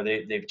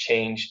 They've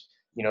changed,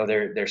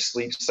 their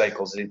sleep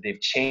cycles. They've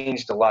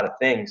changed a lot of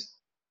things,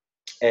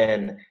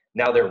 and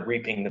now they're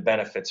reaping the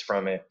benefits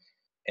from it.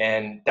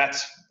 And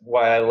that's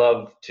why I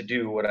love to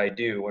do what I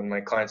do. When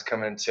my clients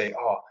come in and say,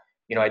 oh,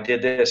 I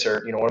did this,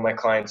 or, one of my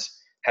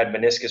clients had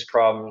meniscus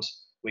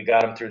problems. We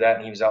got him through that,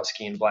 and he was out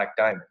skiing black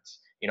diamonds.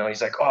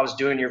 He's like, oh, I was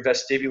doing your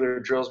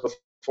vestibular drills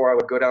before I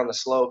would go down the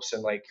slopes.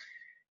 And like,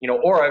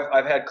 or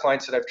I've had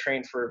clients that I've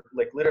trained for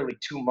like literally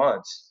 2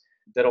 months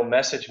that'll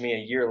message me a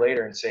year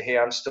later and say, hey,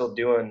 I'm still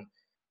doing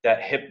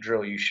that hip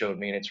drill you showed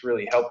me, and it's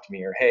really helped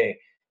me. Or, hey,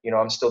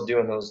 I'm still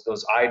doing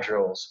those eye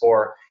drills.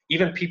 Or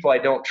even people I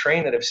don't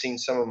train that have seen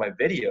some of my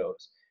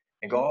videos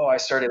and go, oh, I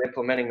started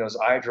implementing those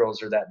eye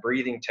drills or that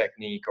breathing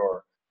technique.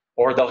 Or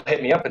they'll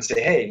hit me up and say,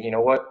 hey,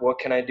 what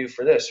can I do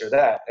for this or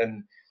that?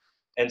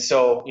 And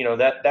so,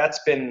 that's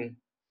been,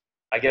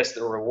 I guess,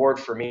 the reward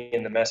for me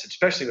in the message,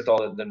 especially with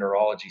all of the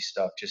neurology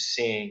stuff, just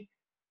seeing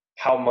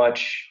how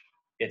much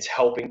it's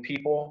helping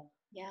people.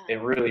 Yeah.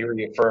 It really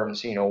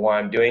reaffirms, why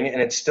I'm doing it.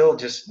 And it's still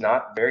just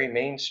not very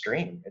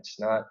mainstream. It's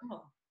not,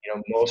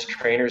 most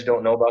trainers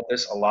don't know about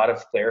this. A lot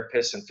of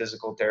therapists and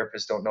physical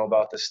therapists don't know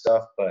about this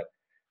stuff. But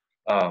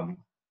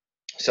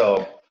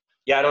so,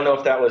 yeah, I don't know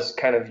if that was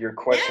kind of your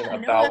question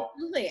about. No,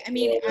 absolutely. I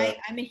mean,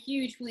 I'm a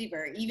huge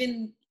believer.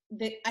 Even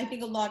I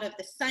think a lot of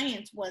the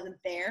science wasn't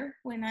there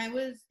when I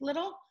was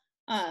little,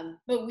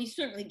 but we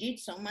certainly did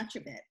so much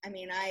of it. I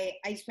mean,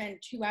 I spent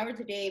 2 hours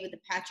a day with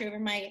a patch over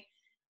my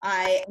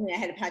eye. I mean, I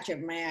had a patch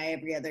over my eye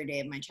every other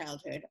day of my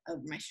childhood,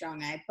 over my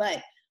strong eye,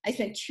 but I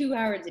spent 2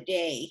 hours a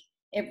day,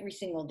 every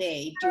single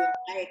day, doing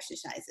eye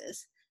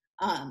exercises.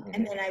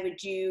 And then I would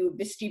do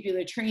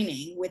vestibular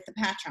training with the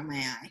patch on my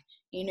eye,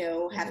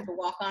 have to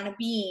walk on a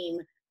beam,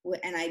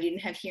 and I didn't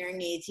have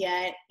hearing aids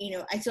yet,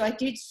 so I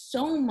did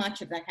so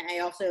much of that. I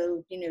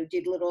also,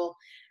 did little,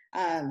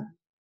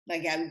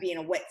 like I would be in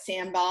a wet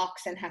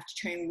sandbox and have to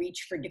try and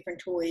reach for different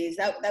toys.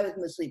 That was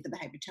mostly for the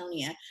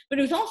hypertonia, but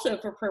it was also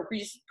for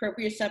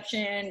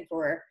proprioception,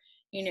 for,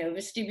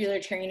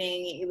 vestibular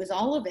training. It was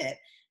all of it.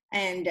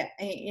 And,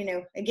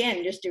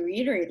 again, just to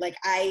reiterate, like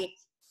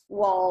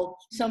while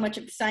so much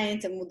of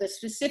science and the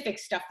specific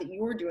stuff that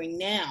you're doing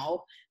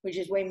now, which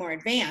is way more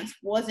advanced,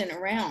 wasn't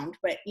around,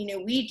 but,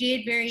 we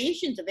did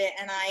variations of it.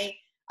 And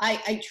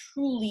I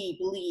truly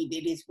believe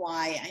it is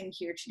why I'm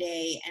here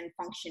today and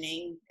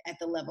functioning at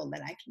the level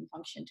that I can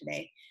function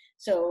today.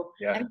 So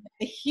yeah. I'm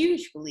a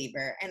huge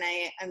believer, and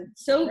I'm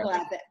so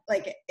glad that,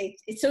 like,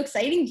 it's so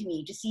exciting to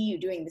me to see you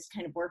doing this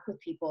kind of work with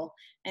people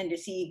and to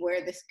see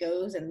where this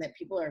goes and that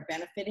people are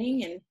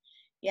benefiting. And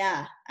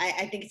yeah,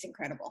 I think it's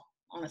incredible,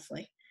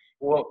 honestly.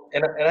 Well,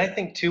 and I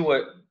think too,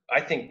 what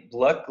I think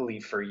luckily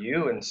for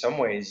you, in some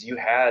ways, you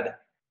had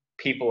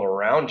people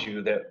around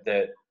you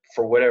that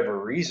for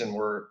whatever reason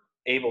were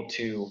able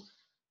to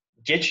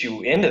get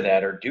you into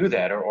that or do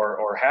that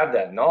or have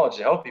that knowledge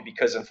to help you,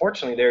 because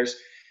unfortunately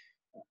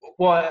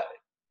well,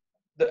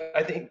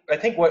 I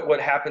think what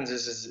happens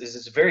is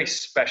it's very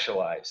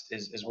specialized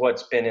is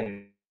what's been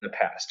in the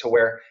past, to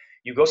where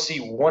you go see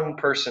one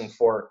person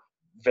for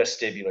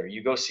vestibular,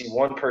 you go see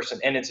one person,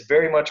 and it's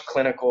very much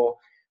clinical,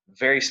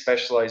 very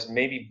specialized,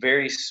 maybe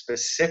very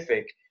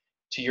specific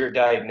to your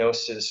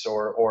diagnosis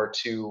or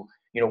to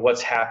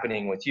what's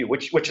happening with you,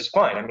 which is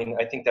fine. I mean,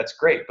 I think that's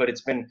great, but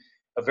it's been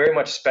a very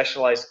much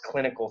specialized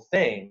clinical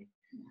thing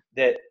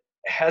that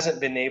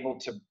hasn't been able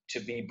to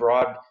be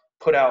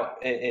put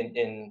out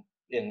in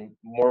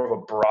more of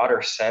a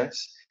broader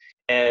sense,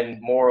 and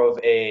more of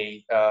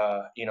a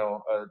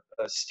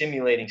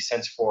stimulating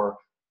sense for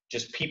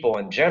just people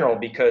in general.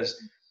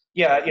 Because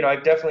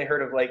I've definitely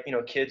heard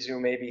of kids who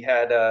maybe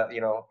had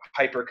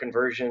hyper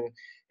conversion,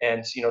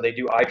 and they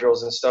do eye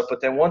drills and stuff, but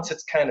then once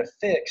it's kind of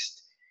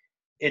fixed,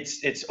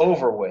 it's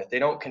over with. They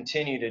don't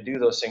continue to do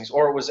those things.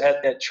 Or it was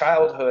at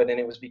childhood, and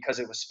it was because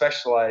it was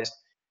specialized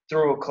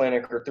through a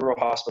clinic or through a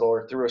hospital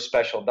or through a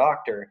special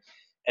doctor.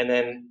 And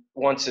then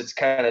once it's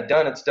kind of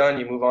done, it's done.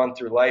 You move on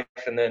through life.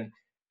 And then,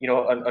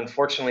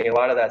 unfortunately, a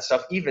lot of that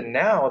stuff, even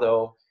now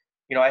though,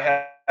 I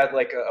had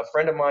like a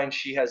friend of mine,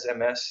 she has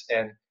MS,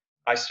 and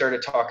I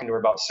started talking to her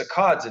about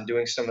saccades and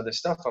doing some of this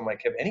stuff. I'm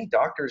like, have any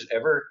doctors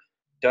ever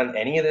done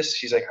any of this?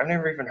 She's like, I've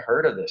never even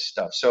heard of this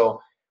stuff. So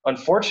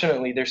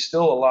unfortunately, there's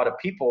still a lot of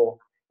people,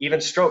 even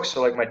strokes.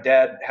 So like my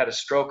dad had a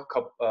stroke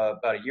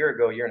about a year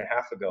and a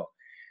half ago.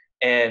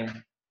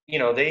 And,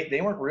 they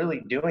weren't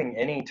really doing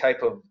any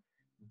type of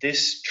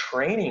this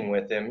training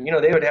with him.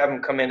 They would have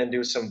him come in and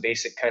do some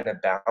basic kind of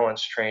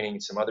balance training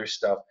and some other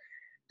stuff.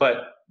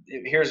 But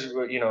here's,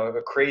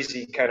 a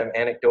crazy kind of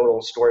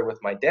anecdotal story with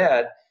my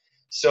dad.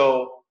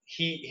 So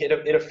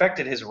it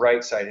affected his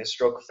right side. His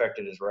stroke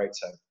affected his right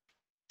side.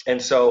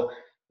 And so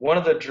one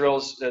of the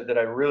drills that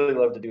I really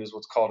love to do is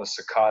what's called a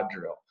saccade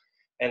drill.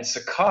 And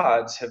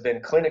saccades have been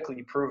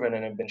clinically proven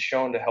and have been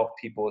shown to help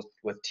people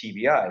with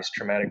TBIs,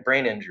 traumatic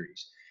brain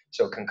injuries.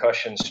 So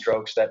concussions,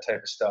 strokes, that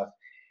type of stuff.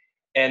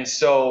 And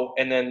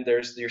then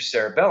there's your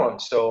cerebellum.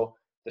 So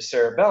the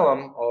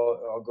cerebellum,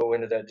 I'll go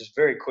into that just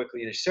very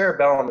quickly. The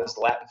cerebellum is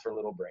Latin for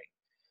little brain.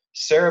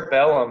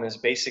 Cerebellum is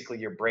basically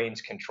your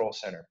brain's control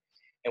center.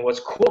 And what's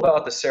cool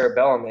about the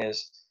cerebellum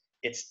is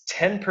it's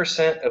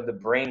 10% of the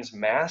brain's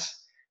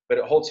mass, but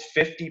it holds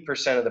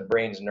 50% of the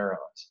brain's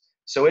neurons.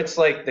 So it's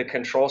like the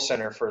control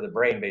center for the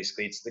brain,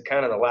 basically. It's the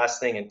kind of the last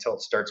thing until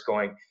it starts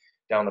going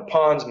down the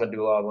pons,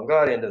 medulla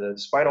oblongata, into the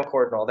spinal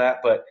cord and all that.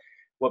 But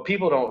what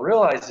people don't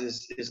realize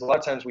is a lot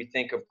of times we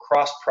think of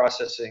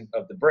cross-processing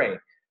of the brain,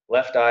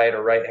 left eye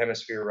to right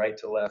hemisphere, right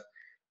to left.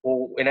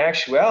 Well, in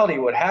actuality,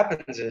 what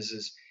happens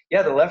is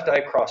the left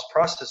eye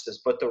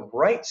cross-processes, but the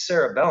right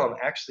cerebellum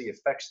actually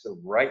affects the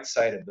right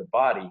side of the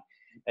body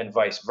and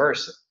vice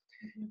versa.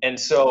 And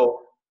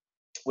so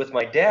with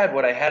my dad,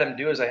 what I had him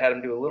do is I had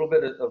him do a little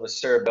bit of a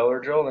cerebellar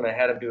drill, and I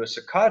had him do a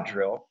saccade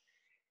drill.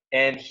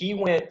 And he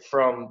went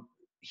from,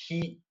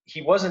 he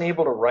wasn't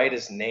able to write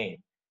his name.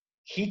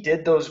 He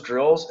did those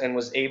drills and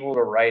was able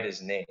to write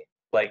his name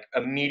like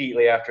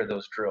immediately after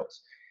those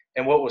drills.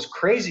 And what was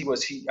crazy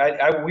was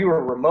we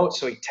were remote,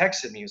 so he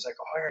texted me. He was like,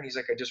 "Oh, Aaron," he's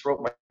like, "I just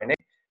wrote my name."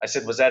 I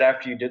said, "Was that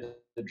after you did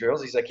the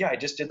drills?" He's like, "Yeah, I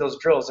just did those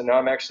drills, and now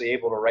I'm actually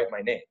able to write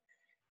my name."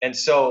 And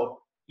so,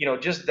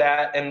 just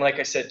that, and like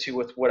I said too,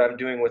 with what I'm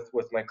doing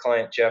with my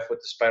client Jeff with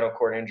the spinal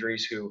cord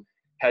injuries, who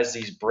has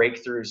these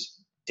breakthroughs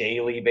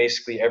daily,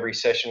 basically every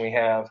session we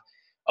have.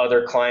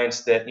 Other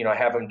clients that, I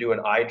have them do an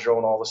eye drill,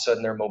 and all of a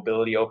sudden their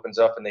mobility opens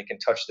up and they can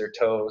touch their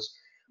toes,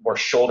 or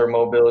shoulder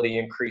mobility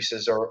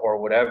increases, or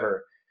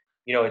whatever.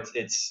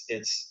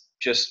 It's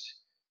just,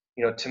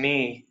 to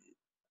me,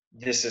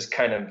 this is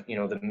kind of,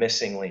 the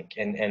missing link,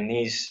 and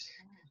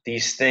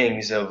these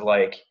things of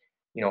like,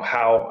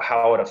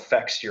 how it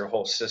affects your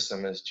whole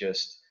system is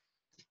just,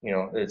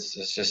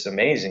 it's just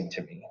amazing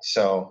to me.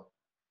 So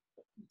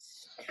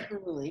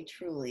Truly,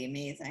 truly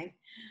amazing.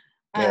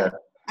 Yeah.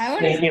 I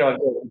want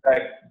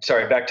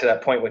to, back to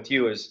that point with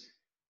you is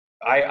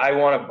I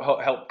want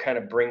to help kind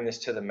of bring this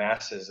to the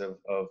masses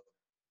of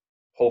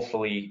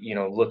hopefully,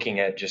 looking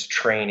at just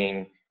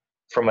training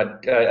from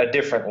a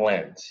different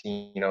lens,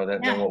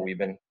 than what we've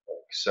been doing.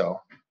 So,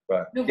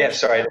 but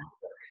sorry, I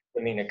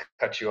didn't mean to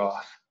cut you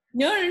off.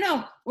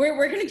 No.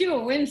 We're going to do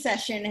a win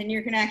session, and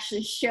you're going to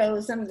actually show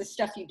some of the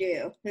stuff you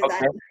do, because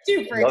I'm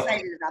super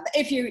excited about that.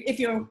 If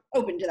you're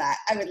open to that,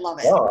 I would love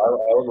it. No,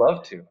 I would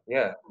love to.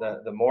 Yeah.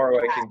 The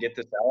more I can get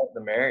this out,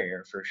 the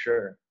merrier, for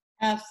sure.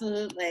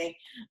 Absolutely.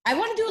 I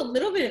want to do a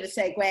little bit of a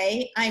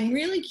segue. I'm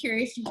really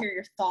curious to hear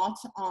your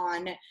thoughts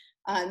on,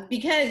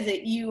 because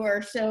you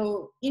are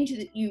so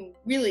into you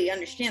really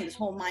understand this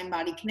whole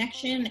mind-body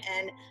connection,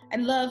 and I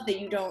love that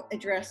you don't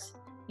address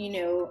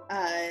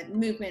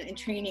movement and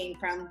training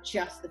from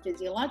just the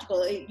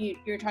physiological.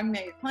 You're talking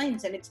about your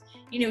clients, and it's,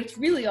 it's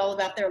really all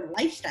about their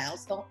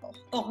lifestyles,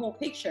 the whole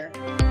picture.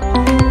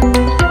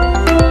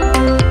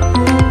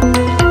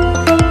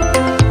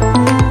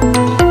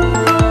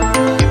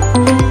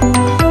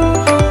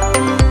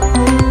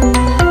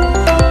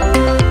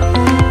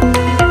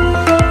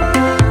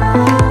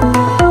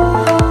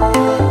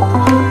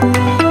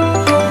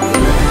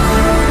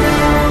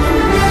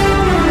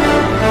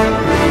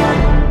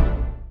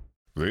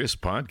 This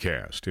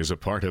podcast is a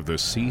part of the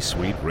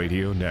C-Suite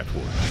Radio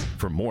Network.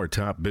 For more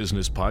top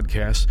business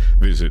podcasts,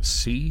 visit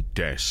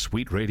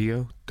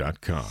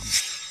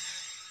c-suiteradio.com.